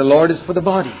 and then the Lord is for the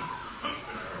body.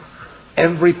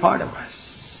 Every part of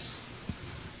us.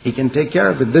 He can take care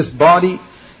of it. This body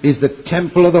is the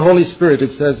temple of the Holy Spirit,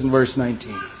 it says in verse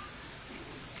 19.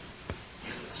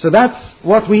 So that's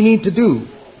what we need to do.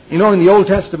 You know, in the Old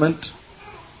Testament,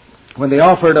 when they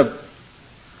offered a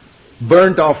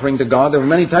burnt offering to God, there were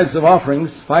many types of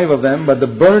offerings, 5 of them, but the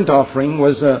burnt offering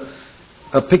was a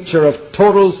picture of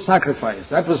total sacrifice.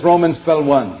 That was Romans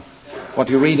 12:1, what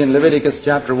you read in Leviticus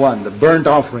chapter 1, the burnt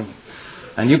offering.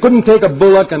 And you couldn't take a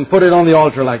bullock and put it on the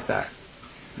altar like that.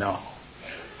 No.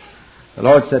 The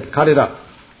Lord said, cut it up.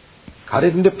 Cut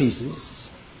it into pieces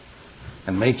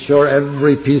and make sure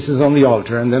every piece is on the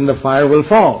altar, and then the fire will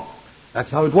fall. That's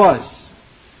how it was.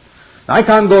 I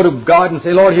can't go to God and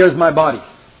say, Lord, here's my body.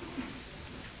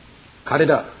 Cut it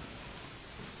up.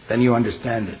 Then you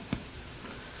understand it.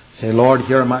 Say, Lord,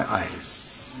 here are my eyes.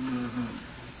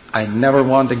 I never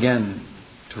want again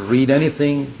to read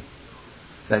anything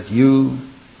that you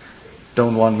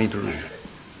don't want me to read.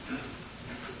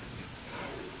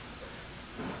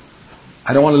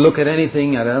 I don't want to look at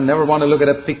anything. I never want to look at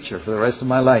a picture for the rest of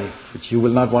my life which you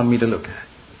will not want me to look at.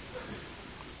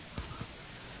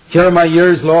 Here are my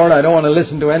ears, Lord. I don't want to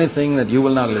listen to anything that you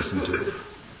will not listen to.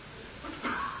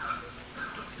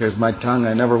 Here's my tongue.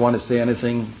 I never want to say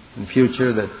anything in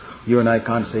future that you and I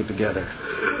can't say together.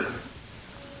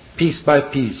 Piece by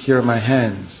piece, here are my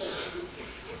hands,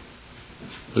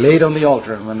 laid on the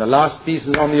altar. And when the last piece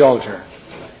is on the altar,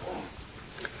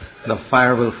 the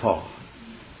fire will fall.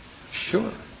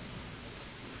 Sure.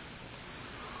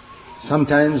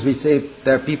 Sometimes we say,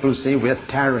 there are people who say, we're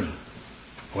tarrying.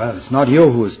 Well, it's not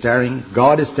you who is tarrying.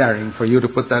 God is tarrying for you to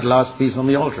put that last piece on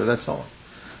the altar, that's all.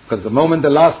 Because the moment the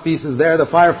last piece is there, the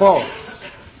fire falls.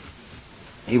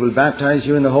 He will baptize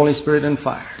you in the Holy Spirit and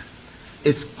fire.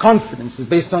 It's confidence. It's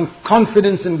based on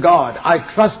confidence in God. I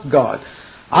trust God.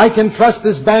 I can trust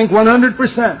this bank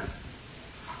 100%.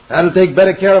 That'll take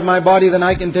better care of my body than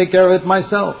I can take care of it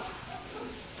myself.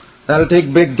 That'll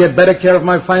get better care of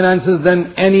my finances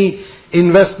than any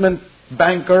investment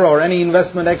banker or any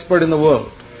investment expert in the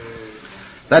world.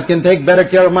 That can take better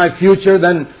care of my future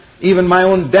than even my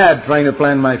own dad trying to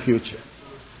plan my future.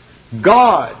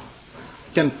 God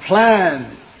can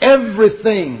plan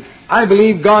everything. I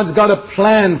believe God's got a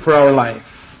plan for our life.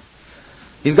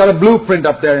 He's got a blueprint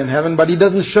up there in heaven, but He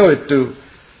doesn't show it to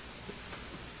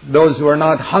those who are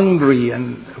not hungry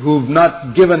and who've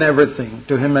not given everything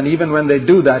to Him. And even when they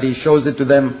do that, He shows it to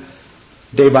them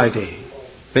day by day,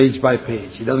 page by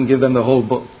page. He doesn't give them the whole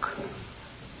book.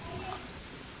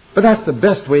 But that's the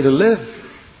best way to live.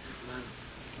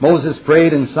 Moses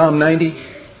prayed in Psalm 90.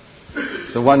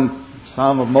 It's the one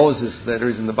Psalm of Moses that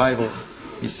is in the Bible.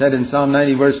 He said in Psalm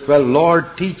 90 verse 12,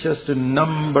 Lord, teach us to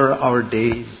number our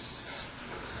days,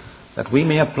 that we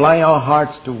may apply our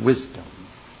hearts to wisdom.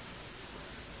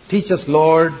 Teach us,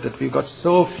 Lord, that we've got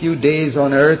so few days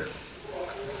on earth.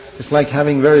 It's like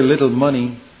having very little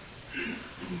money.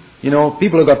 You know,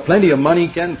 people who got plenty of money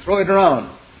can throw it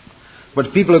around.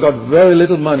 But people who got very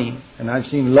little money, and I've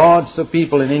seen lots of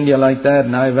people in India like that,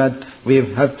 and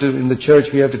in the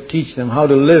church we have to teach them how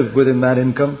to live within that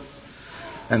income.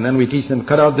 And then we teach them,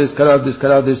 cut out this, cut out this,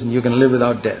 cut out this, and you can live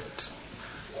without debt.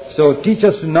 So teach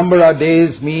us to number our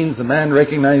days means the man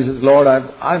recognizes, Lord,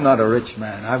 I'm not a rich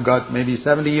man. I've got maybe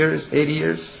 70 years, 80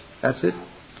 years. That's it.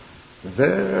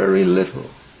 Very little.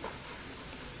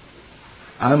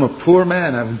 I'm a poor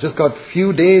man. I've just got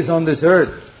few days on this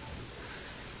earth.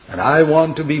 And I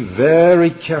want to be very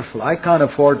careful. I can't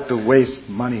afford to waste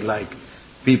money like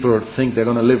people who think they're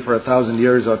going to live for 1,000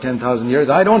 years or 10,000 years.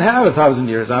 I don't have 1,000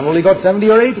 years. I've only got 70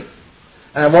 or 80.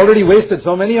 And I've already wasted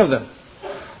so many of them.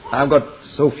 I've got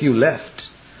so few left.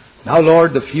 Now,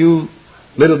 Lord, the few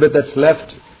little bit that's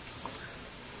left,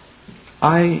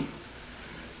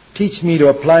 teach me to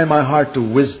apply my heart to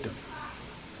wisdom.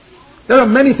 There are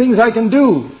many things I can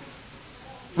do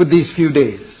with these few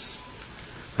days,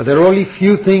 but there are only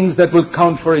few things that will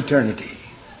count for eternity.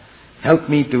 Help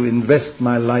me to invest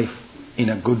my life in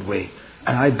a good way.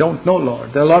 And I don't know,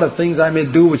 Lord. There are a lot of things I may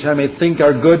do which I may think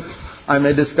are good. I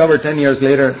may discover 10 years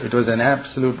later it was an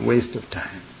absolute waste of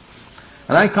time.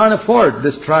 And I can't afford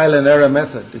this trial and error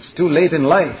method. It's too late in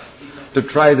life to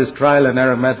try this trial and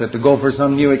error method, to go for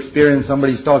some new experience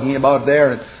somebody's talking about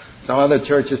there and some other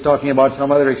church is talking about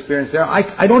some other experience there.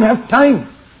 I don't have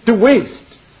time to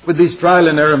waste with these trial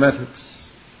and error methods.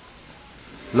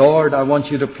 Lord, I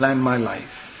want you to plan my life.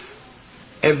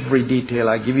 Every detail.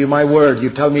 I give you my word.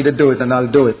 You tell me to do it and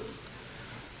I'll do it.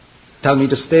 Tell me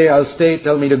to stay, I'll stay.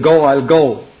 Tell me to go, I'll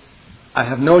go. I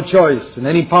have no choice. In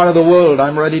any part of the world,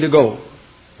 I'm ready to go.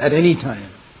 At any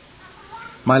time.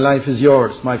 My life is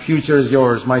yours. My future is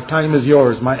yours. My time is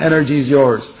yours. My energy is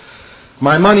yours.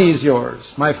 My money is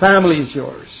yours. My family is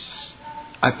yours.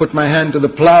 I put my hand to the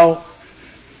plow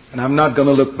and I'm not going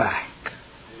to look back.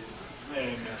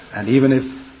 Amen. And even if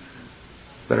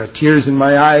there are tears in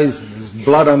my eyes and there's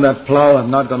blood on that plow,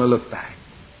 I'm not going to look back.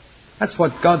 That's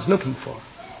what God's looking for.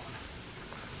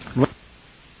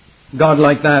 God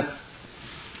like that.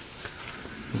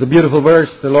 It's a beautiful verse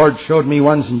the Lord showed me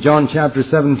once in John chapter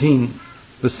 17.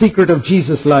 The secret of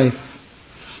Jesus' life.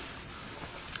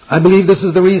 I believe this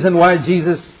is the reason why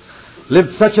Jesus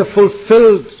lived such a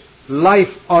fulfilled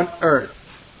life on earth.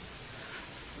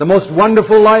 The most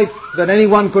wonderful life that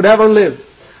anyone could ever live.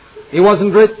 He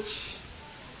wasn't rich.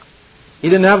 He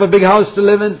didn't have a big house to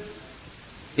live in.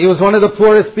 He was one of the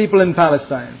poorest people in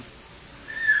Palestine.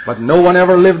 But no one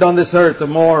ever lived on this earth a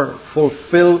more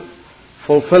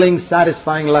fulfilling,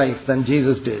 satisfying life than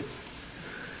Jesus did.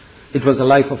 It was a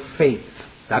life of faith.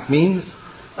 That means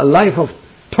a life of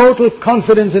total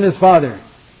confidence in His Father.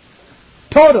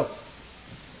 Total.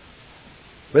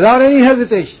 Without any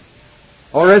hesitation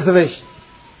or reservation.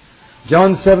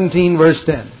 John 17 verse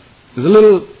 10. There's a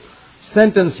little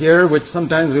sentence here which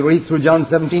sometimes we read through John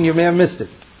 17, you may have missed it.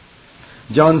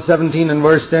 John 17 and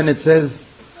verse 10 it says,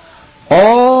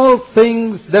 all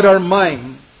things that are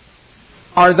mine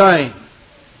are thine.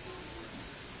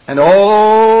 and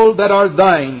all that are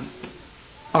thine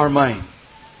are mine.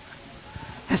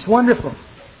 That's wonderful.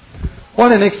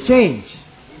 What an exchange.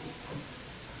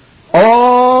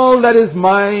 All that is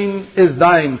mine is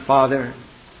thine, Father,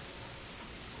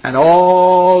 and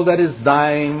all that is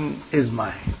thine is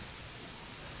mine.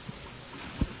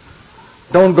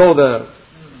 Don't go the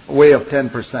way of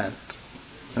 10%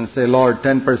 and say, Lord,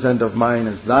 10% of mine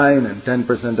is thine and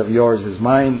 10% of yours is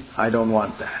mine. I don't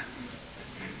want that.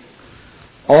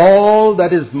 All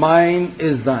that is mine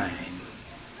is thine.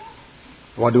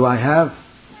 What do I have?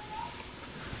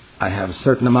 I have a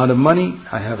certain amount of money.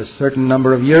 I have a certain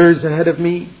number of years ahead of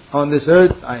me on this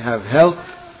earth. I have health.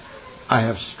 I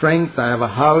have strength. I have a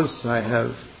house. I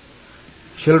have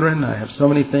children. I have so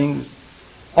many things.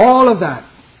 All of that.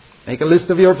 Make a list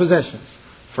of your possessions.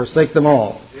 Forsake them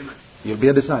all. You'll be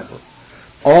a disciple.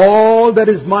 All that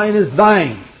is mine is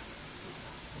thine.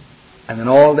 And then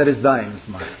all that is thine is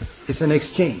mine. It's an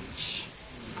exchange.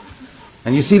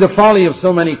 And you see the folly of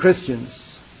so many Christians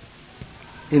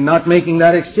in not making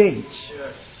that exchange.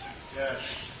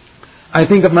 I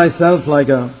think of myself like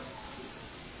a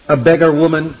beggar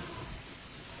woman.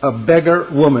 A beggar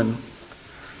woman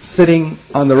sitting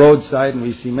on the roadside, and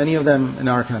we see many of them in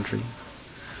our country,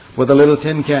 with a little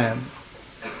tin can.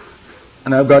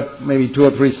 And I've got maybe 2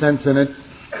 or 3 cents in it.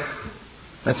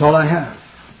 That's all I have.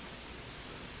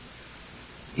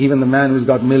 Even the man who's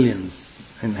got millions,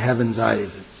 in heaven's eyes,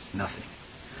 it's nothing.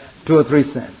 2 or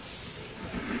 3 cents.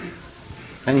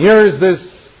 And here is this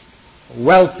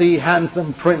wealthy,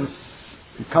 handsome prince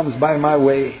who comes by my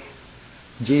way,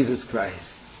 Jesus Christ,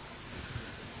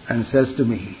 and says to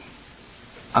me,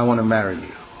 I want to marry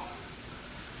you.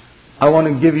 I want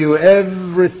to give you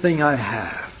everything I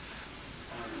have.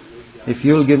 If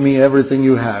you'll give me everything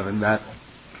you have in that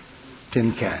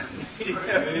tin can.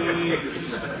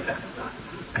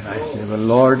 And I say, well,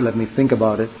 Lord, let me think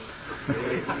about it.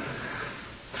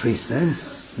 3 cents?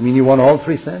 You mean you want all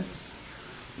 3 cents?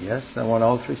 Yes, I want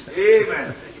all 3 cents.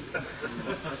 Amen.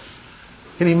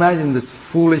 Can you imagine this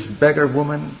foolish beggar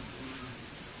woman?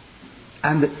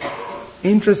 And the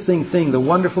interesting thing, the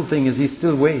wonderful thing is he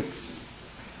still waits.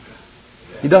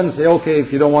 He doesn't say, okay,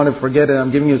 if you don't want to forget it,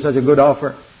 I'm giving you such a good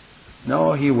offer.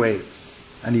 No, he waits.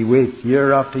 And he waits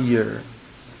year after year,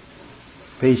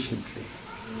 patiently.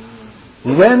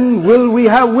 When will we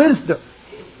have wisdom?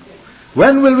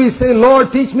 When will we say,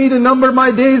 Lord, teach me to number my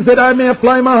days that I may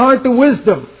apply my heart to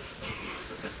wisdom?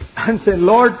 And say,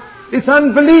 Lord, it's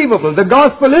unbelievable. The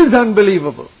gospel is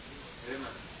unbelievable.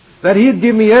 That He'd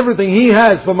give me everything He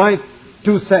has for my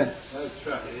 2 cents.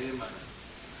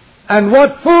 And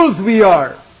what fools we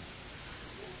are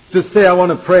to say, I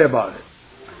want to pray about it.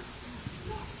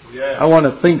 I want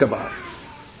to think about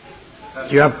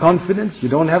it. You have confidence, you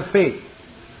don't have faith.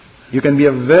 You can be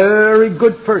a very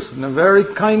good person, a very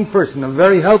kind person, a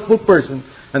very helpful person,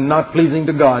 and not pleasing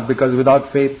to God, because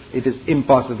without faith it is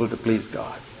impossible to please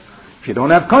God. If you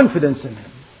don't have confidence in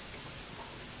Him.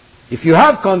 If you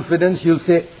have confidence, you'll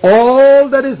say, all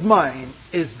that is mine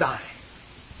is thine.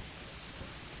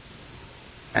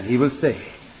 And He will say,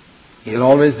 He'll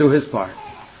always do His part.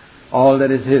 All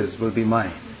that is His will be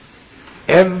mine.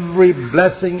 Every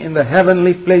blessing in the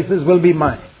heavenly places will be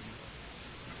mine.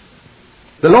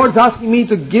 The Lord's asking me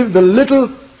to give the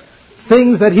little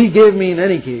things that He gave me in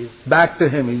any case back to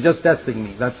Him. He's just testing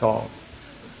me, that's all.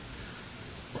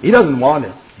 He doesn't want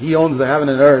it. He owns the heaven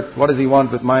and earth. What does He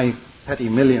want with my petty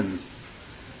millions?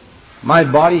 My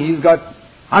body, He's got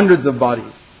hundreds of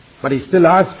bodies. But He still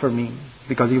asks for me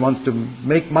because He wants to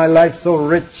make my life so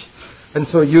rich and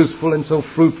so useful and so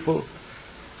fruitful,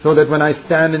 so that when I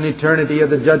stand in eternity at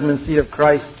the judgment seat of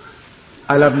Christ,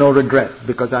 I'll have no regret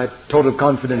because I have total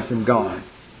confidence in God.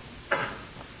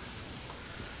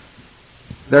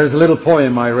 There's a little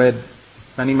poem I read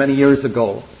many, many years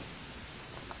ago,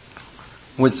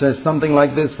 which says something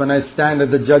like this: when I stand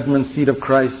at the judgment seat of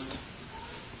Christ,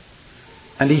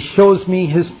 and He shows me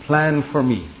His plan for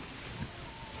me,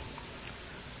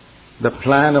 the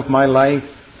plan of my life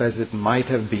as it might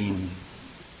have been,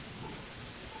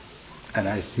 and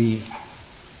I see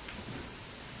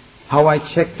how I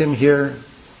checked Him here,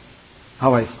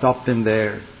 how I stopped Him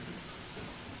there,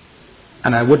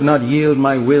 and I would not yield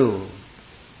my will,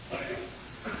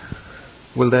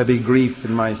 will there be grief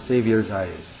in my Savior's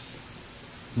eyes?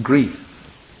 Grief,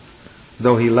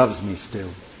 though He loves me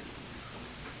still.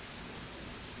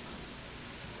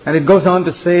 And it goes on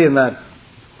to say in that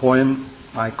poem,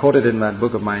 I quoted in that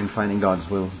book of mine, Finding God's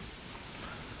Will,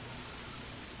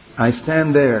 I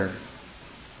stand there,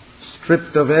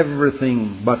 stripped of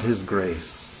everything but His grace.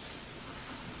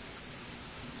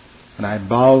 And I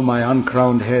bow my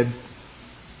uncrowned head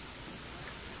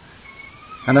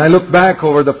And I look back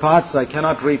over the paths I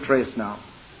cannot retrace now.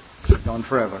 Gone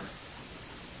forever.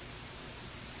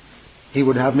 He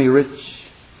would have me rich,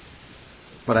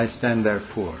 but I stand there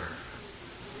poor.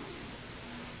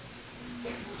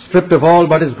 Stripped of all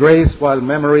but His grace, while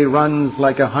memory runs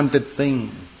like a hunted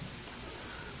thing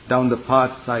down the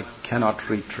paths I cannot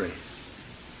retrace.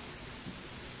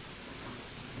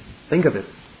 Think of it.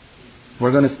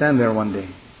 We're going to stand there one day,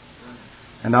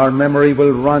 and our memory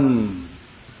will run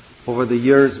over the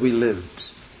years we lived,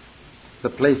 the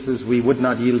places we would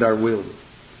not yield our will.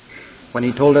 When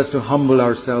He told us to humble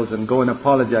ourselves and go and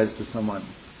apologize to someone,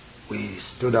 we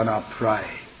stood on our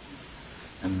pride.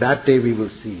 And that day we will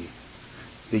see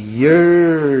the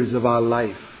years of our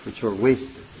life which were wasted.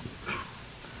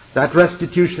 That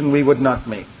restitution we would not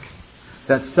make.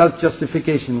 That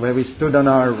self-justification where we stood on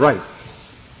our rights.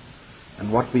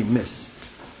 And what we missed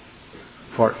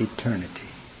for eternity.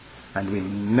 And we'll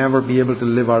never be able to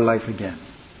live our life again.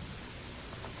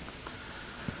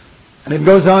 And it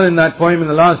goes on in that poem in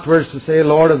the last verse to say,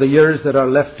 Lord, of the years that are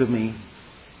left to me,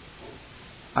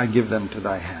 I give them to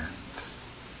Thy hand.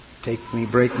 Take me,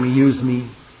 break me, use me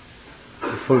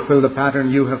to fulfill the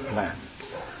pattern You have planned.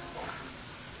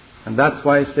 And that's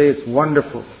why I say it's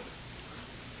wonderful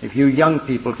if you young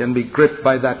people can be gripped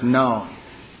by that now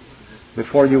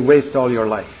before you waste all your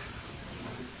life.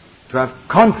 To have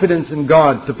confidence in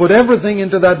God, to put everything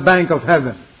into that bank of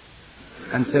heaven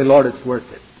and say, Lord, it's worth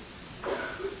it.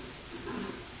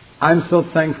 I'm so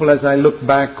thankful as I look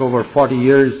back over 40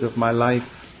 years of my life,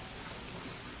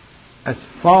 as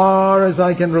far as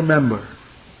I can remember,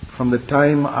 from the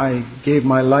time I gave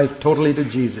my life totally to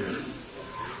Jesus,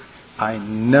 I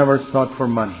never sought for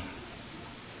money.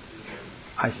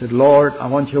 I said, Lord, I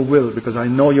want Your will because I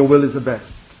know Your will is the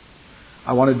best.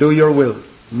 I want to do Your will.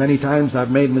 Many times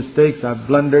I've made mistakes, I've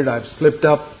blundered, I've slipped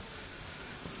up.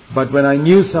 But when I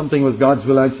knew something was God's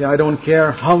will, I'd say, I don't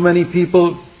care how many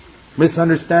people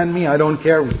misunderstand me. I don't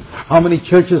care how many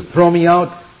churches throw me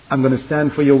out. I'm going to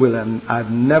stand for Your will. And I've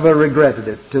never regretted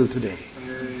it till today.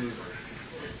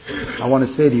 I want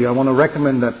to say to you, I want to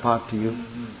recommend that path to you.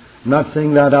 I'm not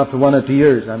saying that after 1 or 2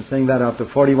 years. I'm saying that after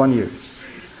 41 years.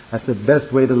 That's the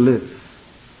best way to live.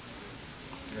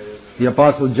 The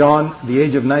Apostle John, at the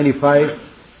age of 95,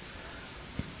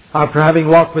 after having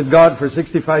walked with God for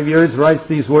 65 years, writes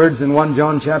these words in 1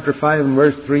 John chapter 5 and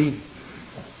verse 3.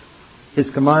 His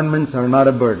commandments are not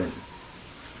a burden.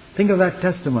 Think of that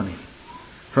testimony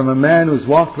from a man who's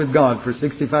walked with God for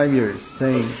 65 years,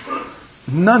 saying,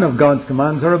 none of God's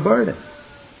commands are a burden.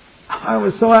 I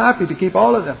was so happy to keep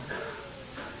all of them.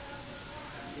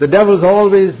 The devil's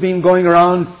always been going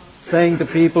around saying to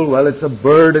people, well, it's a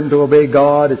burden to obey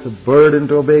God, it's a burden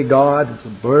to obey God, it's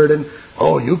a burden.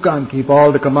 Oh, you can't keep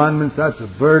all the commandments, that's a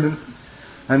burden.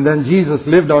 And then Jesus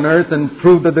lived on earth and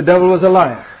proved that the devil was a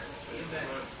liar.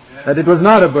 That it was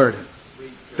not a burden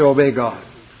to obey God.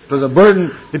 It was a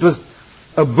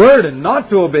burden not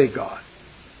to obey God.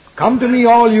 Come to me,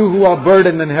 all you who are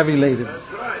burdened and heavy laden.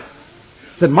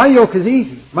 He said, my yoke is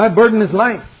easy, my burden is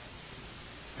light.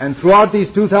 And throughout these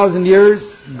 2,000 years,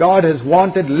 God has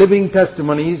wanted living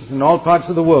testimonies in all parts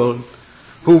of the world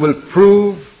who will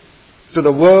prove to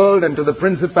the world and to the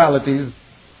principalities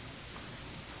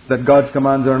that God's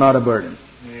commands are not a burden.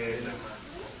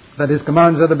 That His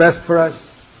commands are the best for us.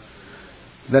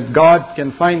 That God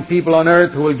can find people on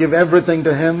earth who will give everything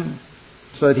to Him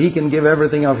so that He can give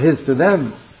everything of His to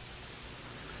them.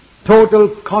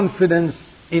 Total confidence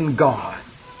in God.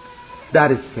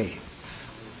 That is faith.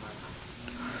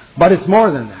 But it's more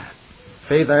than that.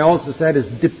 Faith, I also said, is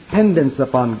dependence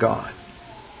upon God.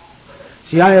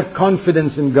 See, I have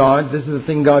confidence in God. This is the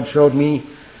thing God showed me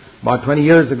about 20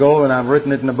 years ago, and I've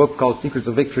written it in a book called Secrets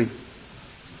of Victory.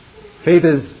 Faith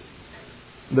is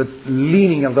the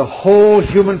leaning of the whole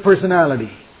human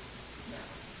personality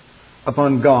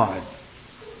upon God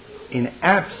in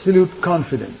absolute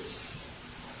confidence.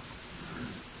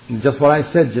 And just what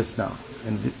I said just now.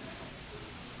 And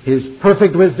His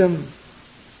perfect wisdom,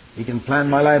 He can plan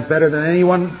my life better than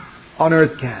anyone on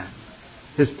earth can.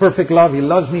 His perfect love, He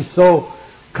loves me so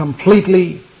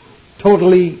completely,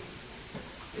 totally.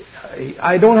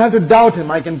 I don't have to doubt Him.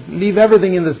 I can leave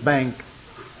everything in this bank.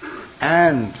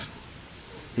 And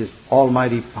His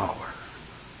almighty power.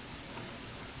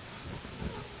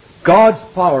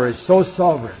 God's power is so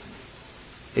sovereign.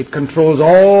 It controls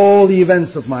all the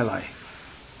events of my life.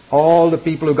 All the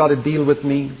people who got to deal with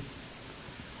me,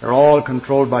 they're all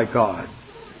controlled by God.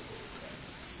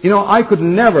 You know, I could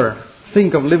never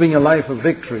think of living a life of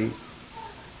victory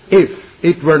if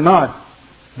it were not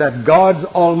that God's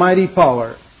almighty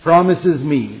power promises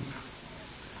me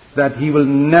that He will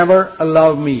never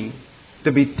allow me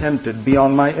to be tempted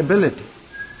beyond my ability.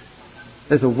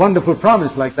 There's a wonderful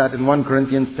promise like that in 1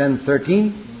 Corinthians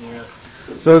 10:13.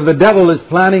 So if the devil is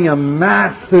planning a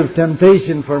massive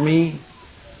temptation for me,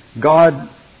 God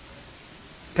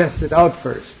tests it out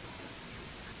first.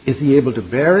 Is he able to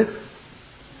bear it?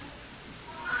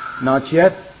 Not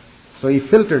yet. So he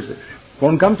filters it.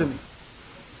 Won't come to me.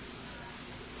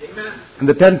 Amen. And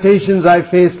the temptations I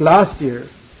faced last year,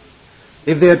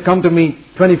 if they had come to me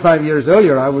 25 years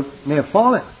earlier, I may have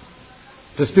fallen.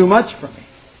 It was too much for me.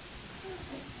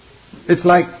 It's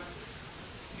like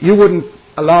you wouldn't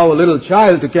allow a little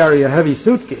child to carry a heavy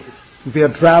suitcase. If we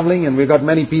are traveling and we've got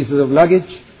many pieces of luggage,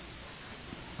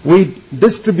 we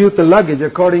distribute the luggage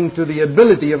according to the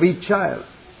ability of each child.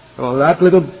 So that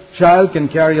little child can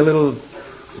carry a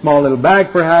small little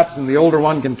bag perhaps, and the older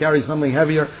one can carry something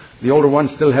heavier. The older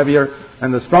one's still heavier,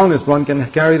 and the strongest one can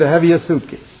carry the heaviest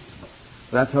suitcase.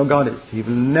 That's how God is. He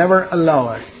will never allow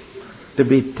us to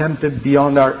be tempted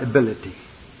beyond our ability.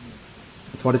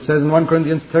 That's what it says in 1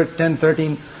 Corinthians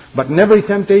 10:13. But in every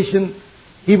temptation,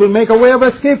 He will make a way of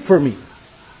escape for me.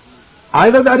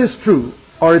 Either that is true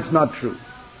or it's not true.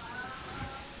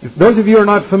 If those of you are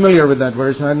not familiar with that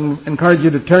verse, I encourage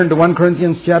you to turn to 1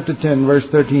 Corinthians chapter 10, verse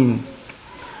 13.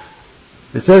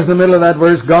 It says in the middle of that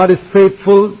verse, God is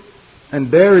faithful,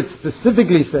 and there it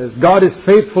specifically says, God is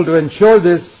faithful to ensure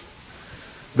this,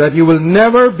 that you will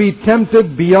never be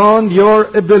tempted beyond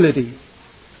your ability.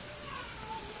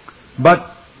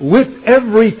 But with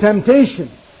every temptation,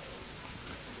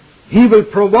 He will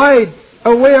provide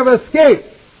a way of escape.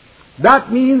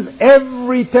 That means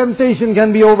every temptation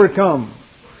can be overcome.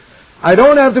 I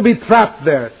don't have to be trapped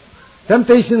there.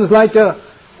 Temptation is like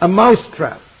a mouse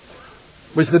trap,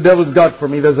 which the devil's got for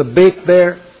me. There's a bait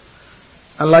there,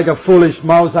 and like a foolish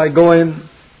mouse I go in,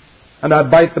 and I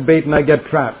bite the bait and I get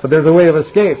trapped. But there's a way of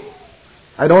escape.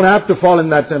 I don't have to fall in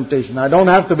that temptation. I don't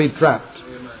have to be trapped.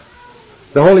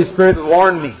 The Holy Spirit will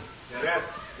warn me.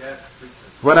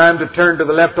 When I am to turn to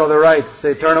the left or the right,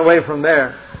 say, turn away from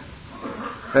there.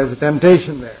 There's a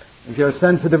temptation there. If you're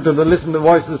sensitive to listen to the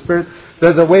voice of the Spirit,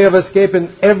 there's a way of escape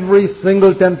in every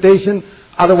single temptation.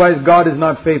 Otherwise, God is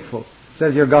not faithful. It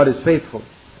says your God is faithful.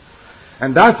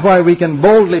 And that's why we can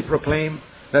boldly proclaim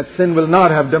that sin will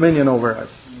not have dominion over us.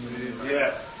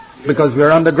 Because we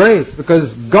are under grace.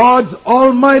 Because God's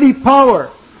almighty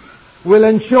power will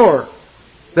ensure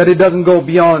that it doesn't go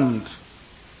beyond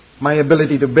my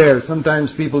ability to bear.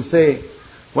 Sometimes people say,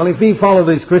 well, if we follow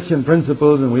these Christian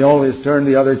principles and we always turn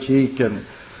the other cheek and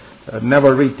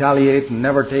never retaliate and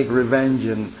never take revenge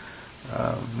and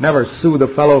never sue the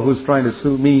fellow who's trying to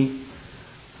sue me,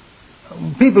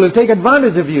 people will take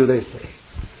advantage of you, they say.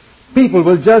 People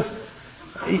will just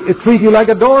treat you like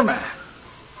a doormat.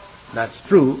 That's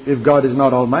true if God is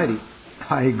not almighty.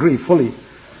 I agree fully.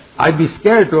 I'd be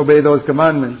scared to obey those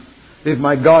commandments if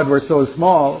my God were so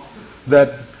small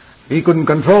that He couldn't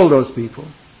control those people.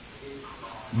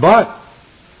 But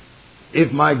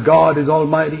if my God is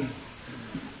almighty,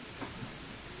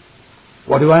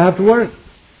 what do I have to worry?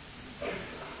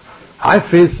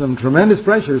 I faced some tremendous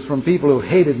pressures from people who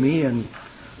hated me and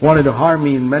wanted to harm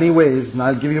me in many ways, and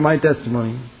I'll give you my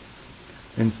testimony.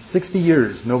 In 60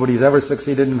 years, nobody's ever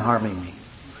succeeded in harming me.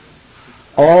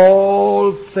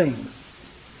 All things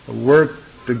work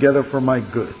together for my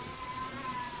good,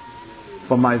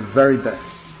 for my very best,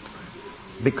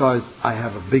 because I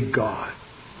have a big God.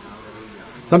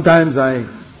 Sometimes I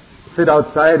sit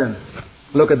outside and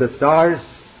look at the stars,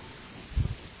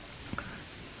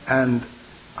 and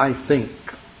I think,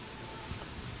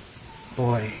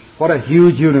 boy, what a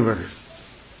huge universe.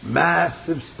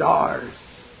 Massive stars.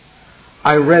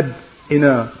 I read in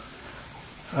a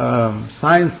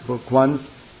science book once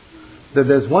that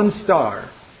there's one star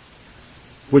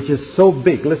which is so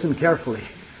big, listen carefully,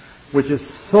 which is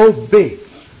so big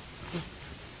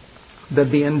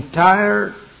that the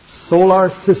entire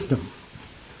solar system,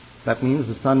 that means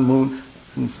the sun, moon,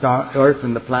 and star, earth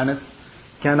and the planets,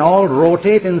 can all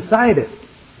rotate inside it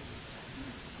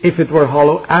if it were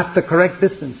hollow at the correct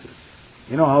distances.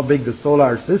 You know how big the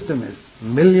solar system is,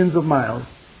 millions of miles.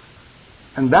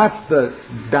 And that's the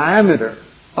diameter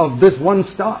of this one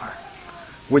star,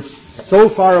 which is so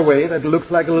far away that it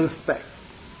looks like a little speck.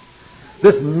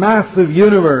 This massive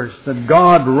universe that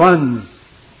God runs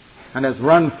and has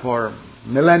run for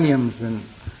millenniums and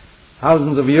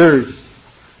thousands of years.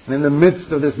 And in the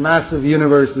midst of this massive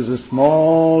universe is a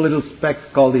small little speck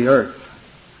called the earth.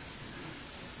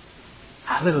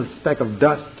 A little speck of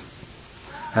dust.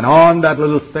 And on that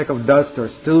little speck of dust are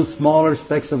still smaller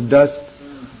specks of dust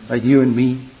like you and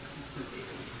me.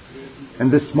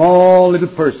 And this small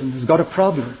little person has got a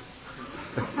problem.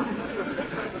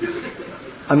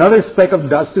 another speck of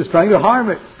dust is trying to harm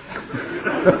it.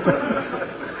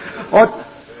 Or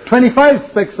 25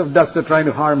 specks of dust are trying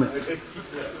to harm it.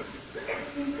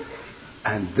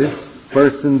 And this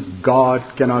person's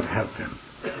God cannot help him.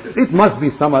 It must be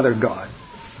some other God.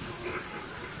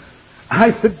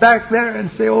 I sit back there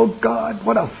and say, oh God,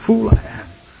 what a fool I am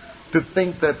to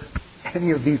think that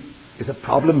any of these is a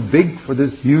problem big for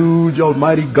this huge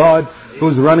almighty God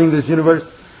who's running this universe.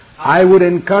 I would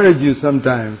encourage you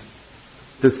sometimes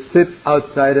to sit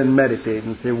outside and meditate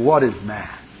and say, what is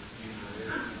man?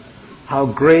 How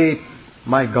great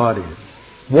my God is.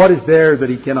 What is there that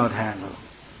He cannot handle?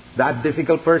 That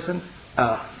difficult person?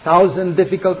 1,000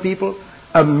 difficult people?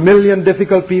 1,000,000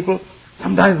 difficult people?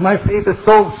 Sometimes my faith is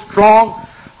so strong,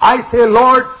 I say,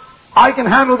 Lord, I can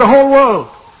handle the whole world.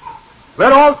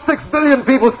 Let all 6 billion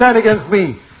people stand against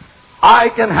me. I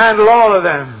can handle all of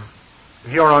them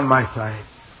if You're on my side.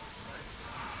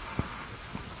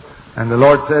 And the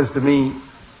Lord says to me,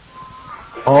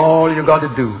 all you got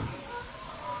to do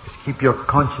is keep your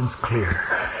conscience clear.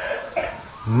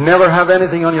 Never have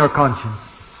anything on your conscience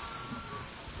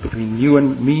between you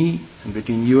and me and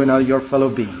between you and your fellow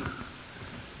being.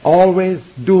 Always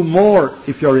do more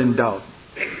if you're in doubt.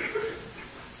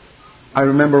 I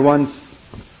remember once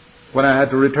when I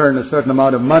had to return a certain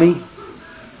amount of money.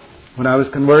 When I was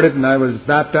converted and I was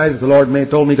baptized, the Lord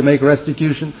told me to make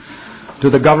restitution to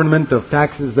the government of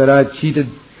taxes that I had cheated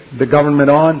the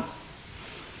government on.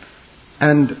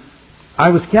 And I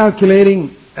was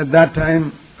calculating at that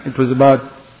time, it was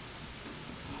about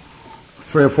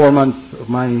 3 or 4 months of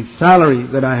my salary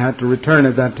that I had to return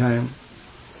at that time.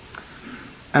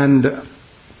 And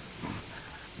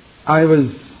I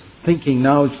was thinking,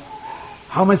 now,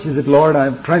 how much is it, Lord?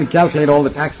 I'm trying to calculate all the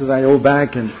taxes I owe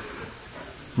back, and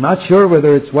I'm not sure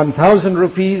whether it's 1,000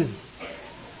 rupees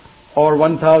or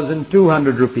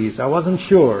 1,200 rupees. I wasn't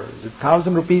sure. Is it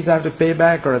 1,000 rupees I have to pay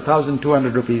back or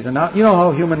 1,200 rupees? And now, you know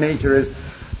how human nature is.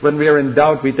 When we are in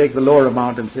doubt, we take the lower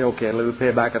amount and say, okay, we'll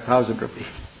pay back 1,000 rupees.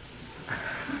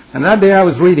 And that day I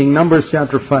was reading Numbers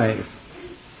chapter 5.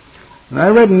 And I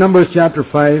read in Numbers chapter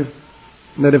 5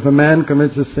 that if a man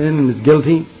commits a sin and is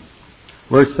guilty,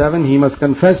 verse 7, he must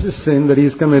confess his sin that he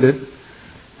has committed,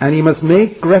 and he must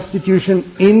make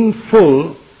restitution in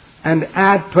full and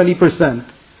add 20%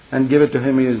 and give it to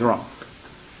him who is wrong.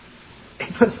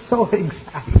 It was so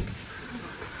exact.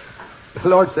 The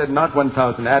Lord said, not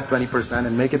 1,000, add 20%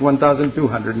 and make it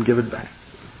 1,200 and give it back.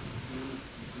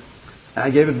 And I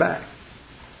gave it back.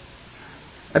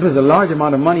 That was a large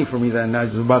amount of money for me then.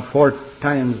 It was about 4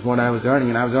 times what I was earning,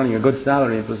 and I was earning a good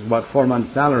salary. It was about 4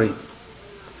 months' salary.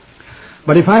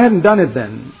 But if I hadn't done it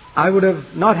then, I would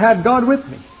have not had God with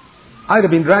me. I'd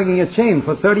have been dragging a chain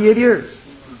for 38 years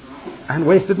and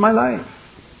wasted my life.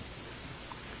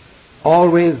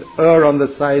 Always err on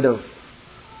the side of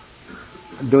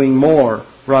doing more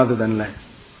rather than less,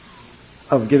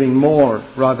 of giving more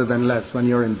rather than less when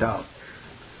you're in doubt.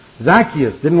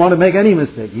 Zacchaeus didn't want to make any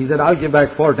mistake. He said, I'll give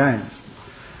back 4 times.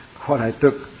 What I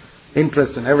took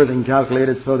interest in everything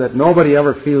calculated so that nobody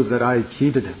ever feels that I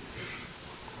cheated him.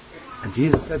 And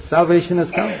Jesus said, salvation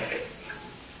has come.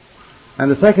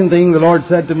 And the second thing the Lord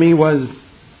said to me was,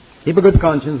 keep a good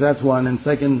conscience, that's one. And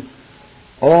second,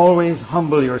 always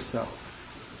humble yourself.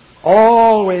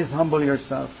 Always humble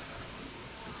yourself.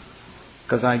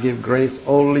 Because I give grace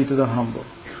only to the humble.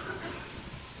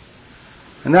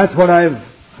 And that's what I've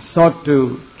sought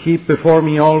to keep before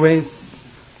me always.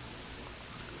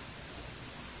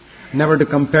 Never to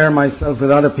compare myself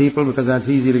with other people, because that's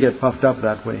easy to get puffed up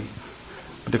that way.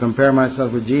 But to compare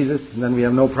myself with Jesus, then we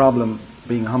have no problem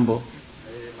being humble.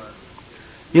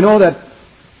 You know that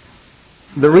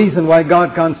the reason why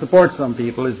God can't support some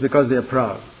people is because they're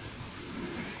proud.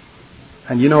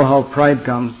 And you know how pride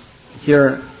comes.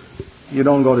 Here, you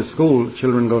don't go to school.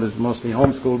 Children go to mostly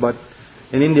homeschool, but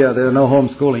in India, there's no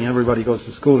homeschooling. Everybody goes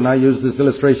to school. And I use this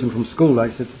illustration from school.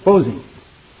 I said, supposing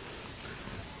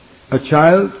a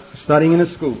child studying in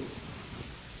a school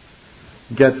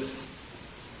gets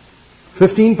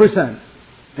 15%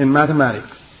 in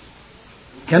mathematics.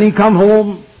 Can he come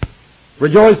home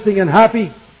rejoicing and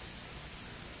happy,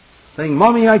 saying,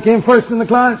 Mommy, I came first in the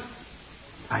class?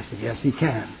 I said, yes, he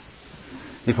can.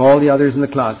 If all the others in the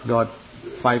class got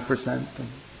 5% and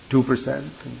 2%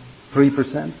 and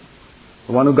 3%,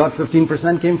 the one who got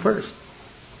 15% came first.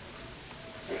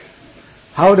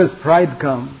 How does pride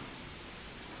come?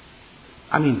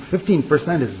 I mean,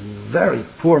 15% is very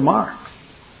poor marks.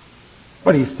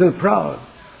 But he's still proud.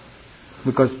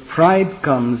 Because pride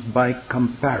comes by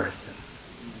comparison.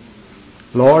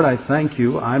 Lord, I thank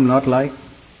you, I'm not like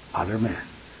other men.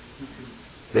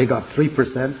 They got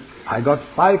 3%, I got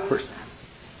 5%.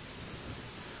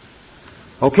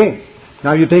 Okay,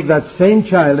 now you take that same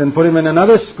child and put him in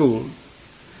another school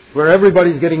where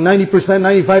everybody's getting 90%,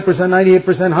 95%,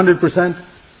 98%, 100%,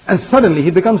 and suddenly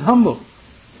he becomes humble.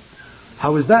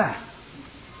 How is that?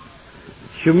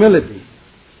 Humility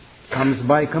comes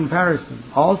by comparison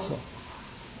also.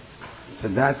 So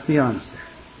that's the answer.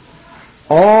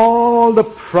 All the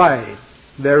pride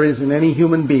there is in any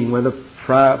human being, whether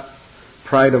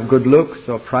pride of good looks,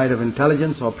 or pride of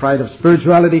intelligence, or pride of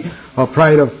spirituality, or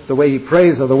pride of the way he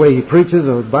prays, or the way he preaches,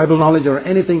 or Bible knowledge, or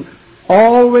anything,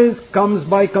 always comes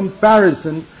by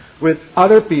comparison with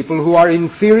other people who are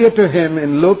inferior to him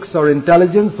in looks, or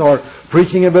intelligence, or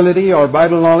preaching ability, or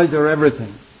Bible knowledge, or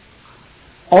everything.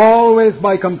 Always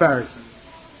by comparison.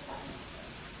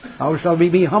 How shall we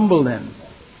be humble then?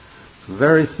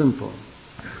 Very simple.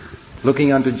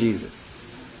 Looking unto Jesus.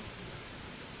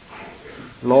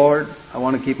 Lord, I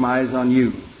want to keep my eyes on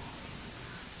you.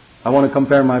 I want to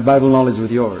compare my Bible knowledge with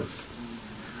yours.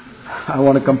 I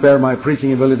want to compare my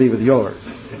preaching ability with yours.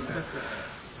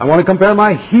 I want to compare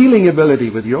my healing ability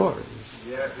with yours.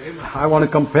 I want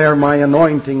to compare my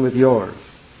anointing with yours.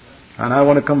 And I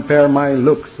want to compare my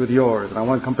looks with yours. And I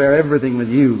want to compare everything with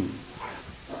you.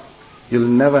 You'll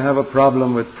never have a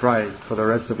problem with pride for the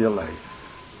rest of your life.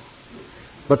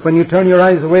 But when you turn your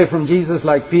eyes away from Jesus,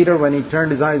 like Peter, when he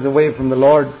turned his eyes away from the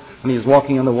Lord when he was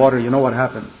walking on the water, you know what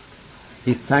happened?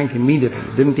 He sank immediately.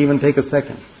 Didn't even take a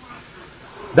second.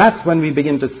 That's when we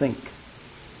begin to sink.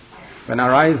 When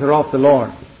our eyes are off the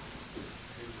Lord.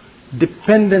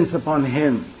 Dependence upon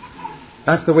Him.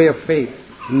 That's the way of faith.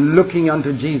 Looking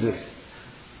unto Jesus.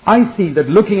 I see that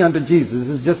looking unto Jesus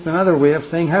is just another way of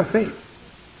saying have faith.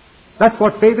 That's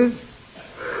what faith is.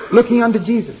 Looking unto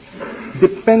Jesus.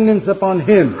 Dependence upon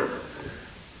Him.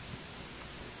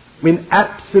 I mean,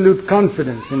 absolute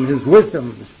confidence in His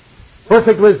wisdom, His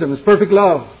perfect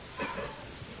love,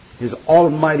 His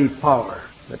almighty power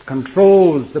that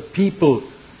controls the people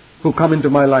who come into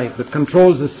my life, that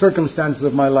controls the circumstances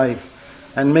of my life,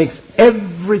 and makes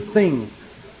everything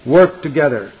work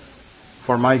together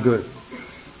for my good.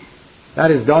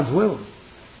 That is God's will.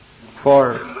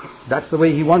 For that's the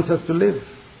way He wants us to live.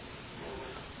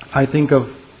 I think of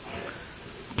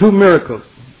 2 miracles.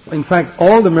 In fact,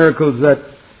 all the miracles that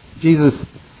Jesus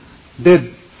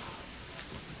did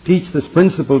teach this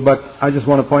principle, but I just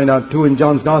want to point out 2 in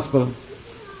John's Gospel.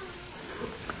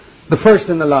 The first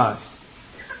and the last.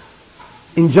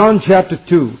 In John chapter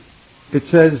 2, it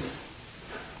says,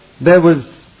 there was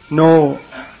no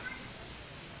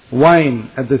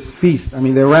wine at this feast. I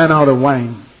mean, they ran out of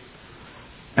wine.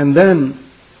 And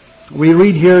then we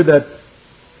read here that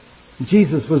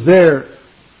Jesus was there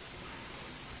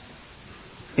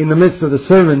in the midst of the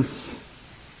servants.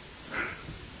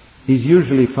 He's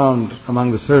usually found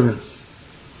among the servants.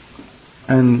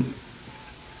 And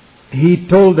He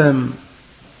told them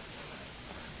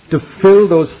to fill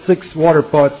those 6 water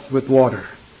pots with water.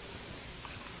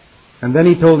 And then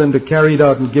He told them to carry it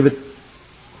out and give it,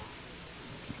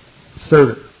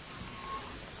 serve it.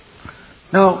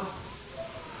 Now,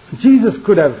 Jesus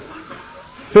could have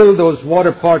filled those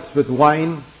water pots with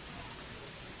wine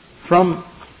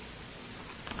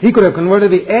He could have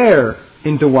converted the air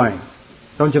into wine.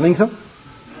 Don't you think so?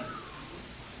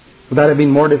 Would that have been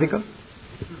more difficult?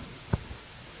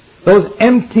 Those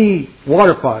empty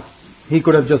water pots, He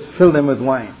could have just filled them with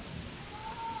wine.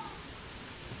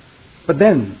 But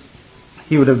then,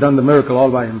 He would have done the miracle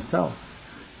all by Himself.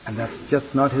 And that's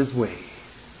just not His way.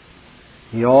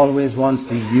 He always wants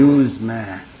to use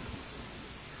man.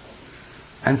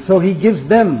 And so He gives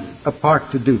them a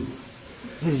part to do.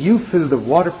 He says, you fill the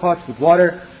water pots with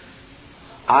water,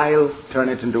 I'll turn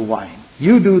it into wine.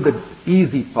 You do the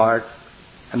easy part,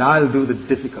 and I'll do the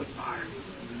difficult part.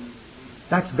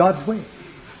 That's God's way.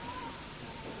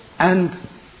 And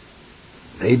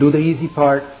they do the easy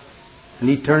part, and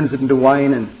He turns it into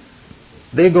wine, and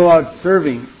they go out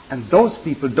serving, and those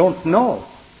people don't know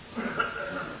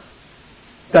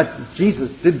that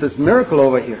Jesus did this miracle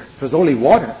over here. It was only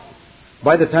water.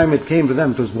 By the time it came to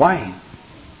them, it was wine.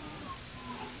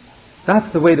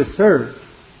 That's the way to serve.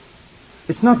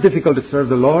 It's not difficult to serve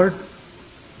the Lord.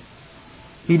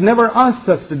 He never asks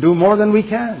us to do more than we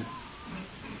can.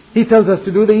 He tells us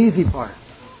to do the easy part.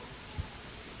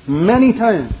 Many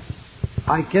times,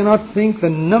 I cannot think the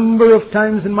number of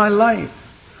times in my life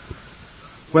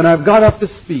when I've got up to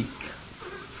speak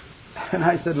and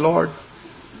I said, Lord,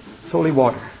 it's holy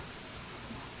water.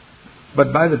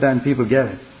 But by the time people get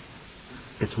it,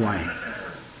 it's wine.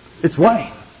 It's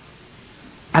wine.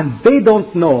 And they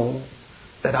don't know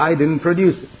that I didn't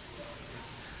produce it.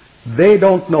 They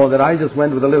don't know that I just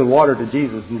went with a little water to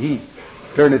Jesus and He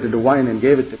turned it into wine and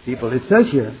gave it to people. It says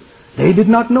here They did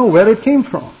not know where it came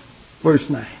from. Verse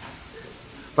 9.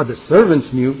 But the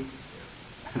servants knew,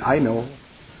 and I know,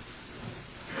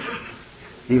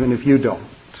 even if you don't.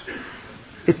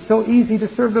 It's so easy to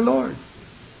serve the Lord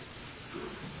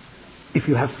if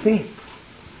you have faith.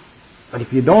 But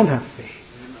if you don't have faith,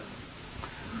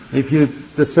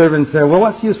 the servants say, well,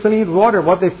 what's use filling it with water?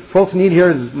 What the folks need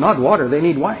here is not water, they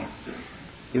need wine.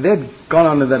 If they'd gone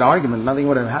on to that argument, nothing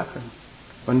would have happened.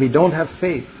 When we don't have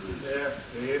faith,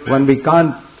 when we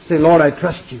can't say, Lord, I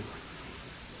trust you.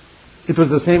 It was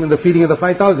the same in the feeding of the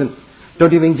 5,000.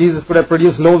 Don't you think Jesus could have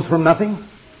produced loaves from nothing?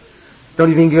 Don't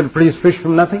you think he could have produced fish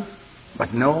from nothing?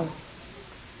 But no.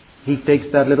 He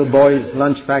takes that little boy's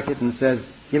lunch packet and says,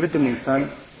 give it to me,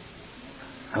 son.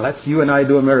 And let's you and I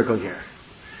do a miracle here.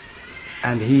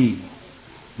 And he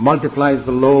multiplies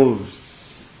the loaves.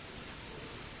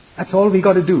 That's all we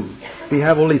got to do. We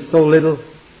have only so little,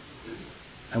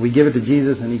 and we give it to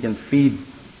Jesus, and he can feed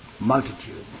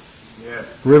multitudes. Yes.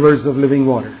 Rivers of living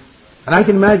water. And I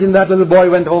can imagine that little boy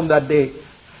went home that day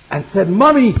and said,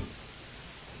 Mommy,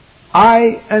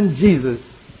 I and Jesus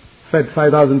fed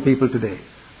 5,000 people today.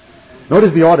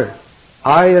 Notice the order.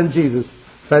 I and Jesus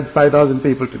fed 5,000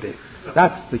 people today.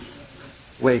 That's the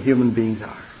way human beings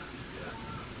are.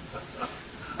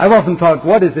 I've often thought,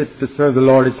 what is it to serve the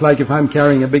Lord? It's like if I'm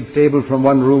carrying a big table from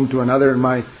one room to another and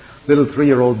my little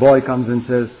 3-year-old boy comes and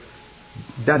says,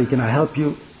 Daddy, can I help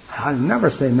you? I'll never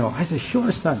say no. I say,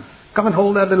 sure, son. Come and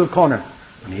hold that little corner.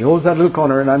 And he holds that little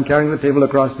corner and I'm carrying the table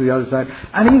across to the other side.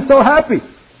 And he's so happy.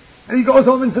 And he goes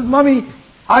home and says, Mommy,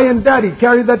 I and Daddy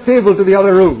carried that table to the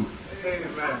other room.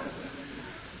 Amen.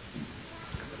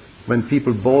 When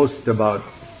people boast about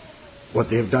what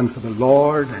they have done for the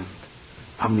Lord and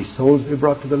how many souls they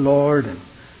brought to the Lord and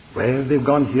where they've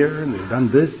gone here and they've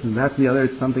done this and that and the other,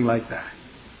 it's something like that.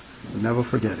 You'll never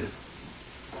forget it.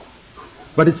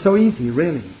 But it's so easy,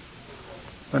 really.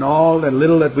 When all that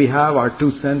little that we have, our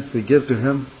 2 cents, we give to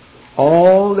Him,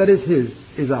 all that is His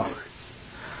is ours.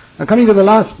 Now coming to the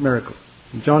last miracle,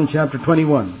 in John chapter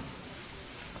 21.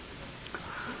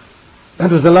 That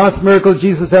was the last miracle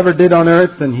Jesus ever did on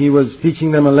earth, and He was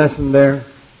teaching them a lesson there.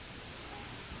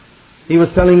 He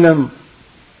was telling them,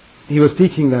 He was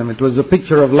teaching them, it was a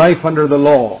picture of life under the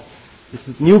law. This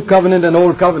is New Covenant and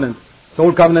Old Covenant. It's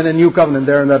Old Covenant and New Covenant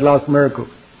there in that last miracle.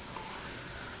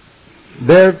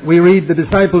 There we read the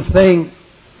disciples saying,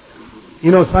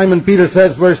 Simon Peter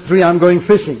says, verse 3, I'm going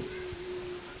fishing.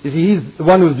 You see, he's the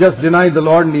one who's just denied the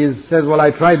Lord, and he says, well,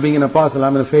 I tried being an apostle,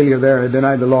 I'm a failure there, I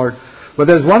denied the Lord. But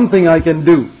there's one thing I can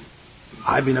do.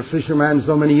 I've been a fisherman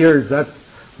so many years, that's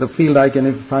the field I can,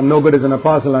 if I'm no good as an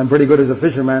apostle, I'm pretty good as a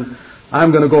fisherman,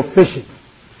 I'm going to go fishing.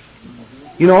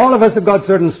 All of us have got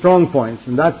certain strong points,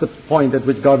 and that's the point at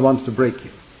which God wants to break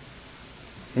you.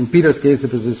 In Peter's case,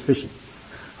 it was his fishing.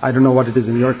 I don't know what it is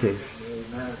in your case.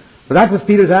 Amen. But that was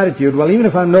Peter's attitude. Well, even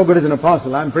if I'm no good as an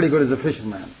apostle, I'm pretty good as a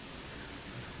fisherman.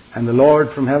 And the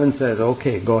Lord from heaven says,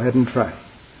 okay, go ahead and try.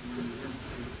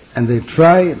 And they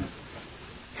try, and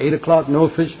 8 o'clock, no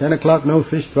fish, 10 o'clock, no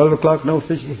fish, 12 o'clock, no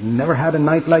fish. He's never had a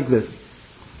night like this.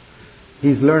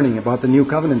 He's learning about the new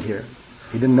covenant here.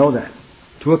 He didn't know that.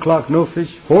 2 o'clock, no fish.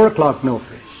 4 o'clock, no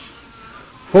fish.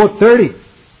 4:30.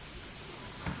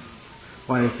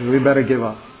 Why, he said, we better give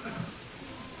up.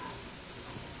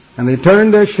 And they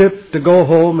turned their ship to go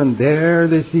home, and there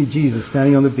they see Jesus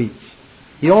standing on the beach.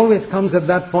 He always comes at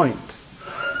that point,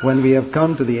 when we have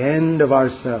come to the end of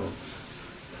ourselves.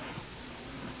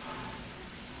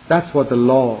 That's what the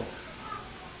law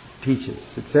teaches.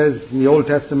 It says in the Old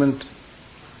Testament,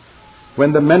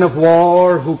 when the men of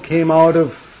war who came out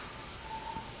of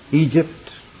Egypt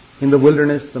in the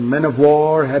wilderness, the men of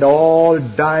war had all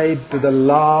died to the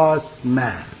last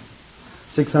man.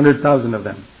 600,000 of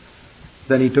them.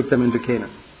 Then He took them into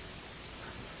Canaan.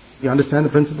 You understand the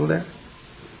principle there?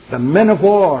 The men of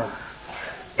war,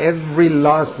 every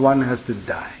last one has to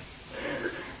die.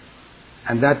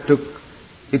 And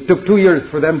it took 2 years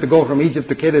for them to go from Egypt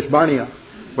to Kadesh Barnea,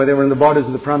 where they were in the borders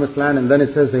of the Promised Land, and then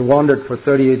it says they wandered for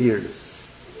 38 years.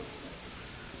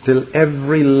 Till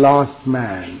every last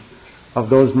man of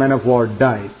those men of war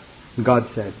died. And God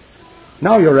said,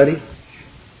 now you're ready.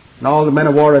 Now all the men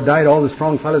of war are died, all the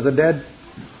strong fellows are dead,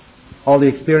 all the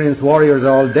experienced warriors are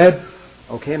all dead.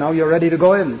 Okay, now you're ready to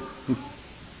go in.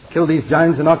 Kill these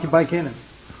giants and occupy Canaan.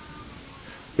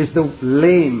 It's the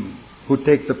lame who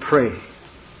take the prey.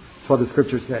 That's what the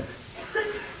Scripture says.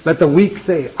 Let the weak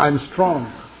say, I'm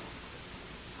strong.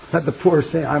 Let the poor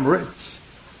say, I'm rich.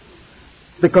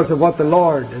 Because of what the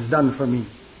Lord has done for me.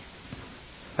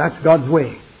 That's God's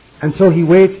way. And so He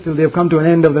waits till they've come to an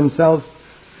end of themselves.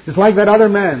 It's like that other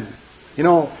man.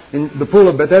 In the pool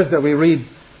of Bethesda we read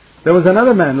There was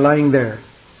another man lying there.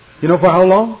 You know for how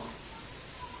long?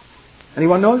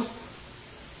 Anyone knows?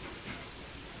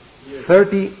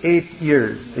 38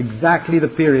 years. Exactly the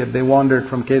period they wandered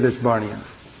from Kadesh Barnea.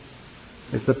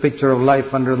 It's a picture of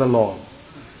life under the law.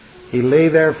 He lay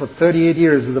there for 38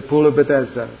 years in the pool of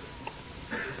Bethesda.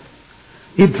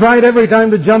 He tried every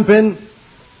time to jump in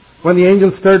when the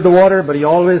angel stirred the water, but he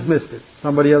always missed it.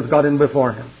 Somebody else got in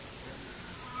before him.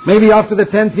 Maybe after the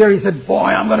 10th year he said, boy,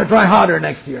 I'm going to try harder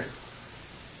next year.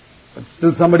 But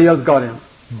still somebody else got in.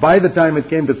 By the time it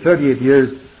came to 38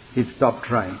 years, he'd stopped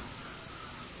trying.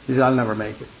 He said, I'll never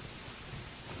make it.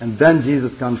 And then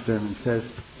Jesus comes to him and says,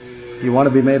 you want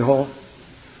to be made whole?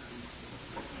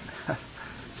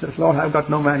 He says, Lord, I've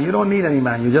got no man. You don't need any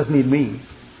man. You just need me.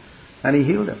 And he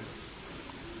healed him.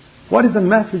 What is the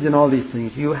message in all these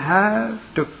things? You have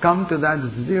to come to that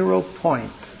 0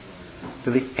 point,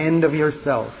 to the end of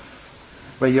yourself,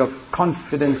 where your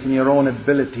confidence in your own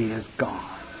ability is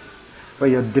gone, where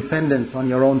your dependence on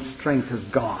your own strength is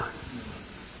gone.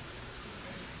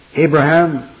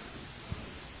 Abraham,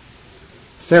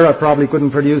 Sarah probably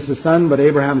couldn't produce a son, but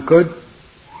Abraham could.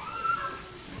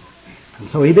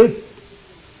 And so he did.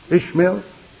 Ishmael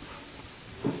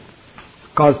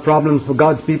caused problems for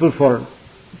God's people for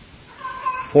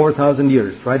 4,000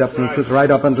 years, right up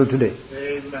until today.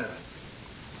 Amen.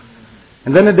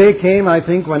 And then a day came, I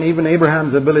think, when even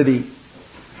Abraham's ability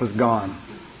was gone.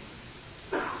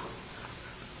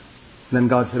 Then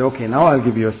God said, okay, now I'll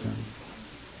give you a son.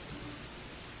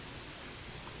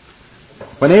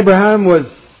 When Abraham was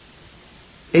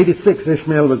 86,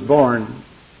 Ishmael was born.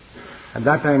 At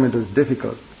that time it was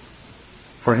difficult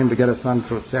for him to get a son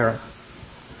through Sarah.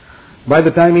 By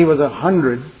the time he was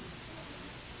 100,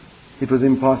 it was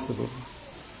impossible.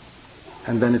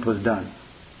 And then it was done.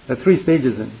 There are 3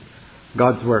 stages in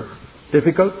God's work.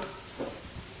 Difficult,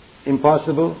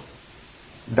 impossible,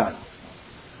 done.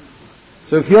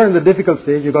 So if you're in the difficult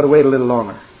stage, you've got to wait a little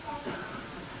longer.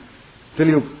 Till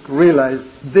you realize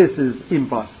this is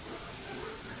impossible.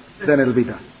 Then it'll be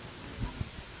done.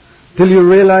 Till you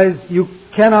realize you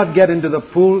cannot get into the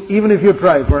pool, even if you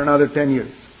try for another 10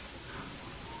 years.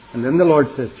 And then the Lord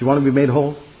says, do you want to be made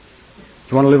whole? Do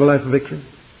you want to live a life of victory?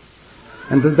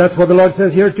 And that's what the Lord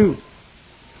says here too.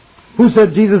 Who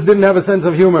said Jesus didn't have a sense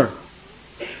of humor?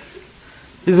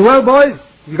 He says, well boys,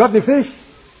 you got any fish?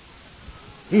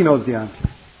 He knows the answer.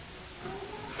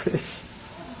 Fish.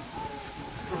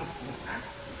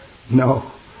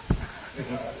 No.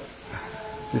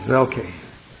 He said, okay.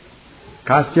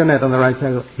 Cast your net on the right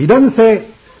side. He doesn't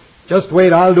say, just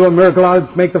wait, I'll do a miracle,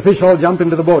 I'll make the fish all jump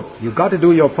into the boat. You've got to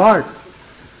do your part.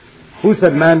 Who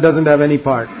said man doesn't have any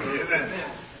part?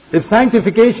 If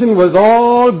sanctification was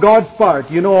all God's part,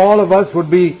 you know all of us would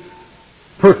be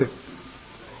perfect.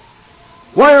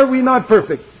 Why are we not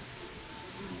perfect?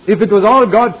 If it was all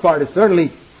God's part, it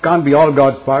certainly can't be all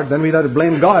God's part, then we'd have to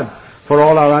blame God for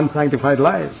all our unsanctified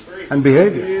lives and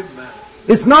behavior.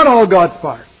 It's not all God's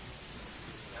part.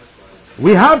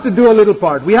 We have to do a little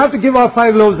part. We have to give our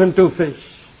 5 loaves and 2 fish.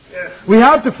 We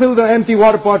have to fill the empty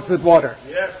water pots with water.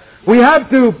 We have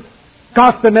to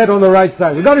cast the net on the right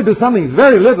side. We've got to do something. It's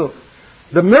very little.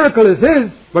 The miracle is His,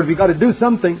 but we've got to do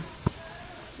something.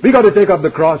 We've got to take up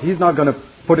the cross. He's not going to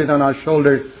put it on our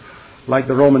shoulders like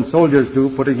the Roman soldiers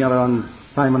do, putting it on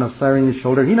Simon of Cyrene's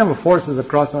shoulder. He never forces a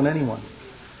cross on anyone.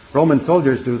 Roman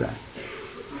soldiers do that.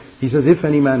 He says, if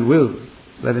any man will,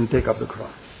 let him take up the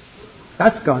cross.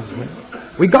 That's God's will.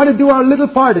 We've got to do our little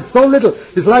part. It's so little.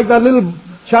 It's like that little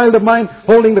child of mine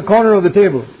holding the corner of the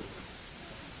table.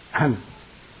 And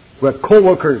we're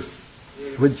co-workers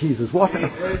with Jesus. What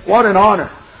an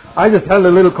honor. I just held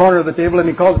a little corner of the table and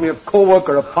He calls me a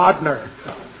co-worker, a partner.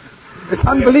 It's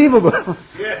unbelievable.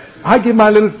 I give my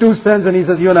little 2 cents and He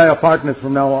says, you and I are partners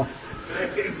from now on.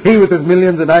 He with his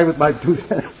millions and I with my 2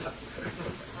 cents.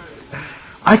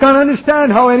 I can't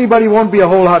understand how anybody won't be a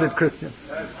wholehearted Christian.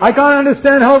 I can't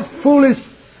understand how foolish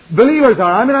believers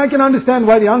are. I mean, I can understand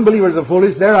why the unbelievers are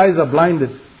foolish. Their eyes are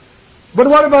blinded. But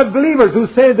what about believers who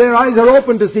say their eyes are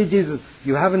open to see Jesus?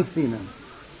 You haven't seen Him.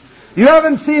 You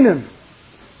haven't seen Him.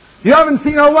 You haven't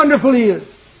seen how wonderful He is.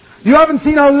 You haven't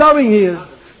seen how loving He is.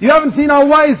 You haven't seen how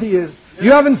wise He is.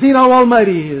 You haven't seen how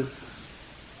almighty He is.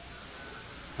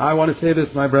 I want to say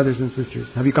this, my brothers and sisters.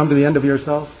 Have you come to the end of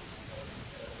yourself?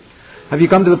 Have you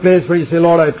come to the place where you say,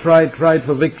 Lord, I tried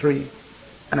for victory,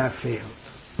 and I failed?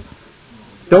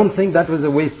 Don't think that was a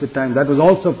wasted time. That was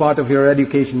also part of your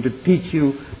education, to teach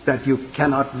you that you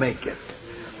cannot make it.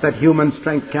 That human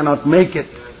strength cannot make it.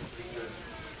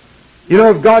 You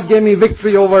know, if God gave me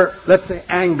victory over, let's say,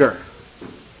 anger,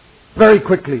 very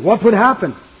quickly, what would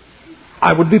happen?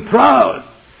 I would be proud.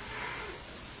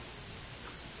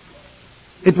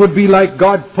 It would be like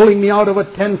God pulling me out of a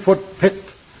 10-foot pit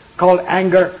called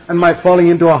anger and my falling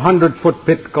into a 100-foot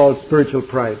pit called spiritual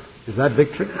pride. Is that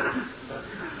victory?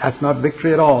 That's not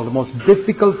victory at all. The most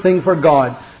difficult thing for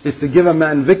God is to give a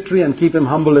man victory and keep him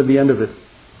humble at the end of it.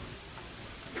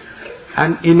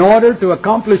 And in order to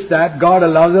accomplish that, God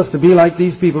allows us to be like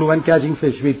these people who went catching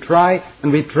fish. We try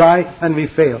and we try and we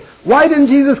fail. Why didn't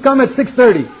Jesus come at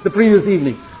 6:30 the previous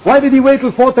evening? Why did He wait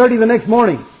till 4:30 the next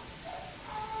morning?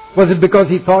 Was it because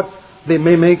He thought they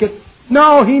may make it?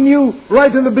 No, He knew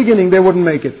right in the beginning they wouldn't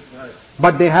make it.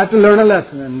 But they had to learn a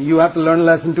lesson, and you have to learn a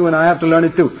lesson too, and I have to learn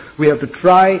it too. We have to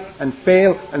try and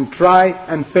fail and try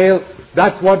and fail.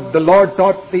 That's what the Lord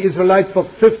taught the Israelites for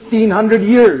 1,500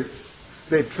 years.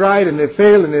 They tried and they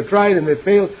failed and they tried and they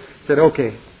failed. Said,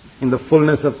 okay, in the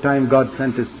fullness of time God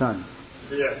sent His Son.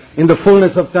 Yes. In the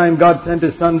fullness of time God sent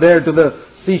His Son there to the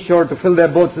seashore to fill their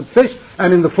boats with fish,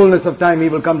 and in the fullness of time He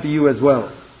will come to you as well.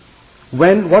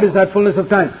 When? What is that fullness of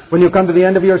time? When you come to the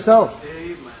end of yourself.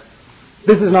 Amen.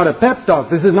 This is not a pep talk.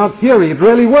 This is not theory. It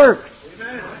really works.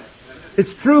 Amen. It's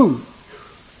true.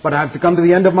 But I have to come to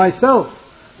the end of myself.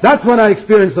 That's when I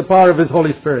experience the power of His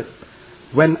Holy Spirit.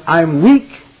 When I'm weak,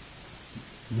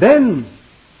 then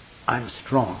I'm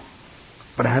strong.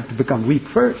 But I have to become weak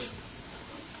first.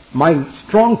 My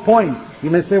strong point, you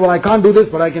may say, well, I can't do this,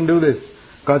 but I can do this.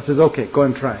 God says, okay, go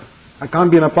and try. I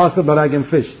can't be an apostle, but I can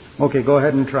fish. Okay, go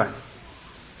ahead and try.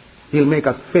 He'll make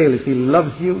us fail. If He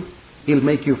loves you, He'll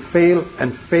make you fail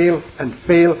and fail and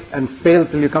fail and fail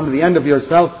till you come to the end of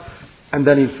yourself, and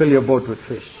then He'll fill your boat with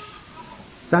fish.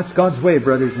 That's God's way,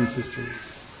 brothers and sisters.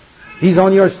 He's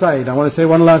on your side. I want to say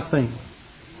one last thing.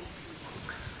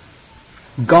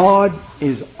 God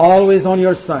is always on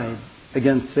your side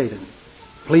against Satan.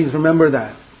 Please remember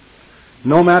that.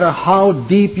 No matter how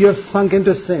deep you have sunk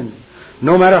into sin,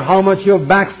 no matter how much you have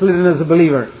backslidden as a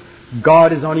believer,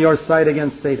 God is on your side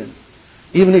against Satan.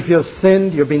 Even if you have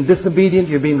sinned, you've been disobedient,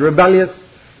 you've been rebellious,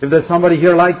 if there's somebody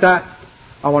here like that,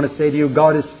 I want to say to you,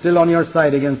 God is still on your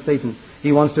side against Satan.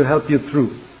 He wants to help you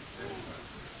through.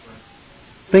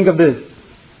 Think of this.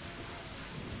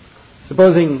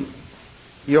 Supposing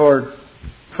your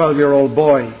 12-year-old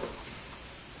boy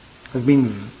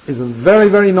is a very,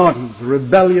 very naughty,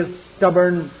 rebellious,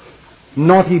 stubborn,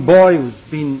 naughty boy who's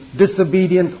been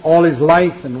disobedient all his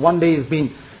life, and one day he's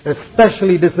been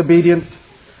especially disobedient,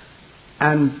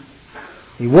 and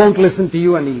he won't listen to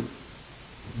you, and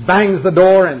he bangs the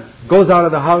door and goes out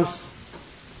of the house.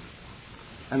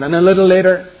 And then a little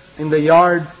later, in the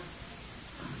yard,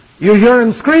 you hear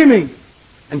him screaming,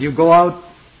 and you go out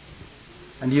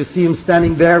and you see him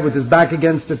standing there with his back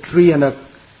against a tree, and a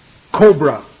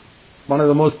cobra, one of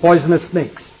the most poisonous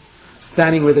snakes,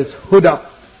 standing with his hood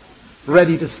up,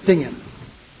 ready to sting him.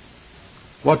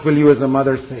 What will you as a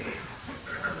mother say?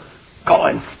 Go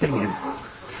and sting him.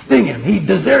 Sting him. He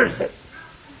deserves it.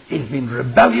 He's been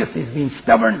rebellious. He's been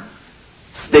stubborn.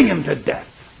 Sting him to death.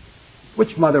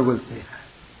 Which mother will say that?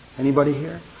 Anybody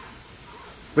here?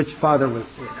 Which father will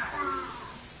say that?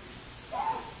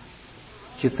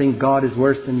 Do you think God is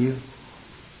worse than you?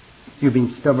 You've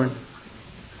been stubborn.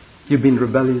 You've been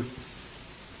rebellious.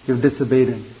 You've disobeyed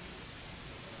Him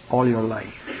all your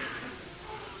life.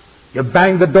 You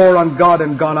banged the door on God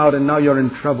and gone out, and now you're in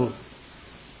trouble.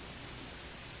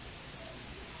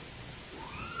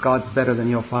 God's better than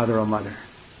your father or mother.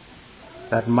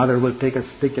 That mother will take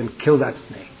a stick and kill that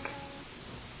snake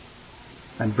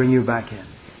and bring you back in.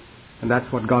 And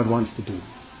that's what God wants to do.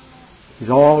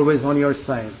 He's always on your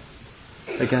side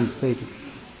against Satan.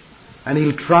 And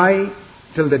He'll try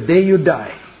till the day you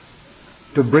die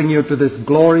to bring you to this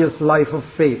glorious life of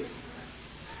faith.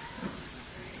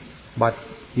 But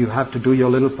you have to do your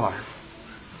little part.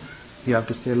 You have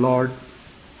to say, Lord,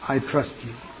 I trust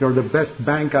You. You're the best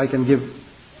bank I can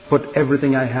put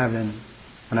everything I have in,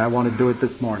 and I want to do it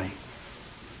this morning.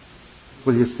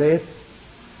 Will you say it?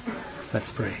 Let's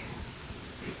pray.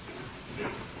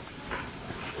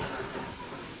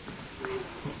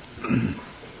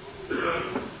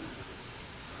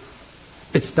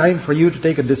 It's time for you to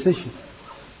take a decision.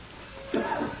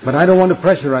 But I don't want to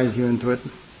pressurize you into it.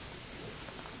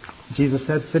 Jesus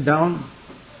said, sit down,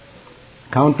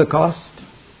 count the cost,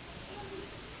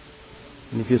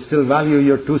 and if you still value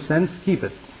your 2 cents, keep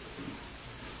it.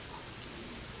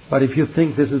 But if you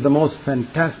think this is the most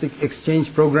fantastic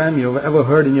exchange program you've ever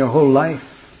heard in your whole life,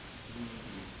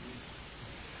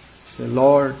 say,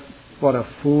 Lord, what a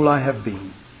fool I have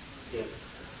been.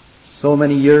 So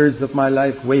many years of my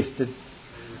life wasted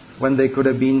when they could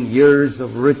have been years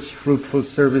of rich, fruitful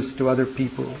service to other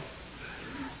people,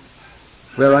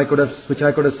 which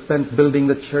I could have spent building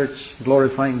the church,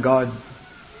 glorifying God.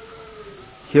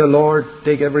 Here, Lord,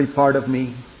 take every part of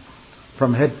me,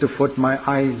 from head to foot, my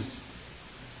eyes,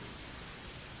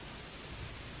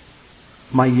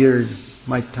 my ears,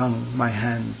 my tongue, my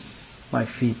hands, my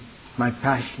feet, my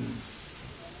passions,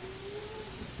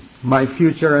 my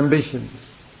future ambitions,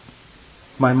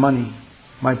 my money,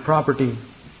 my property.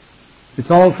 It's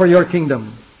all for your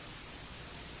kingdom.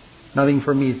 Nothing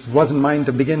for me. It wasn't mine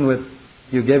to begin with.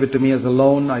 You gave it to me as a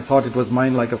loan. I thought it was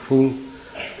mine like a fool.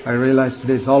 I realize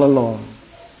today it's all a loan.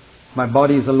 My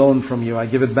body is a loan from you. I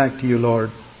give it back to you,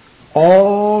 Lord.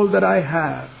 All that I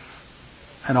have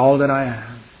and all that I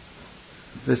am,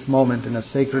 this moment in a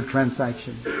sacred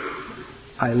transaction,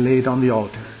 I lay it on the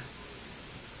altar.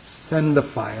 Send the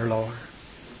fire, Lord.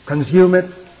 Consume it.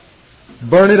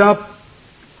 Burn it up.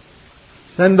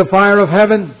 Send the fire of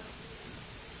heaven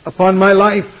upon my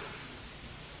life.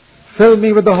 Fill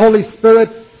me with the Holy Spirit.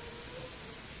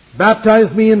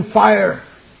 Baptize me in fire.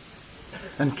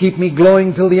 And keep me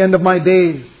glowing till the end of my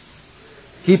days.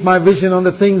 Keep my vision on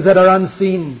the things that are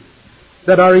unseen,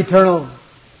 that are eternal,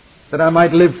 that I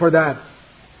might live for that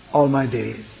all my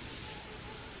days.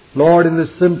 Lord, in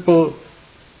this simple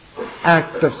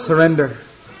act of surrender,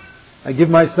 I give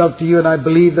myself to you and I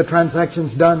believe the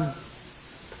transaction's done.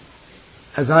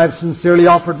 As I have sincerely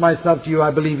offered myself to you,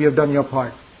 I believe you have done your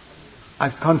part. I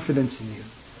have confidence in you.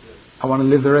 I want to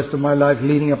live the rest of my life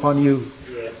leaning upon you,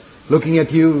 looking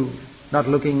at you, not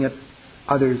looking at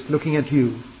others, looking at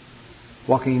you,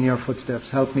 walking in your footsteps.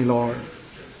 Help me, Lord.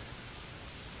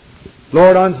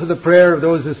 Lord, answer the prayer of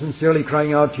those who are sincerely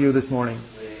crying out to you this morning.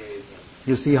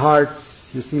 You see hearts,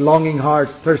 you see longing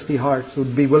hearts, thirsty hearts who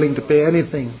would be willing to pay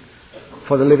anything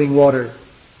for the living water.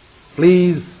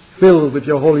 Please fill with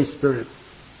your Holy Spirit.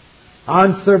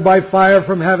 Answer by fire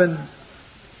from heaven,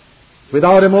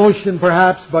 without emotion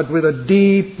perhaps, but with a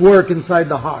deep work inside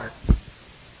the heart.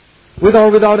 With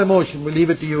or without emotion, we leave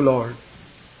it to you, Lord.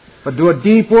 But do a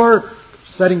deep work,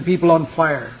 setting people on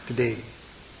fire today.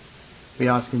 We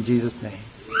ask in Jesus' name.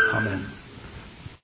 Amen.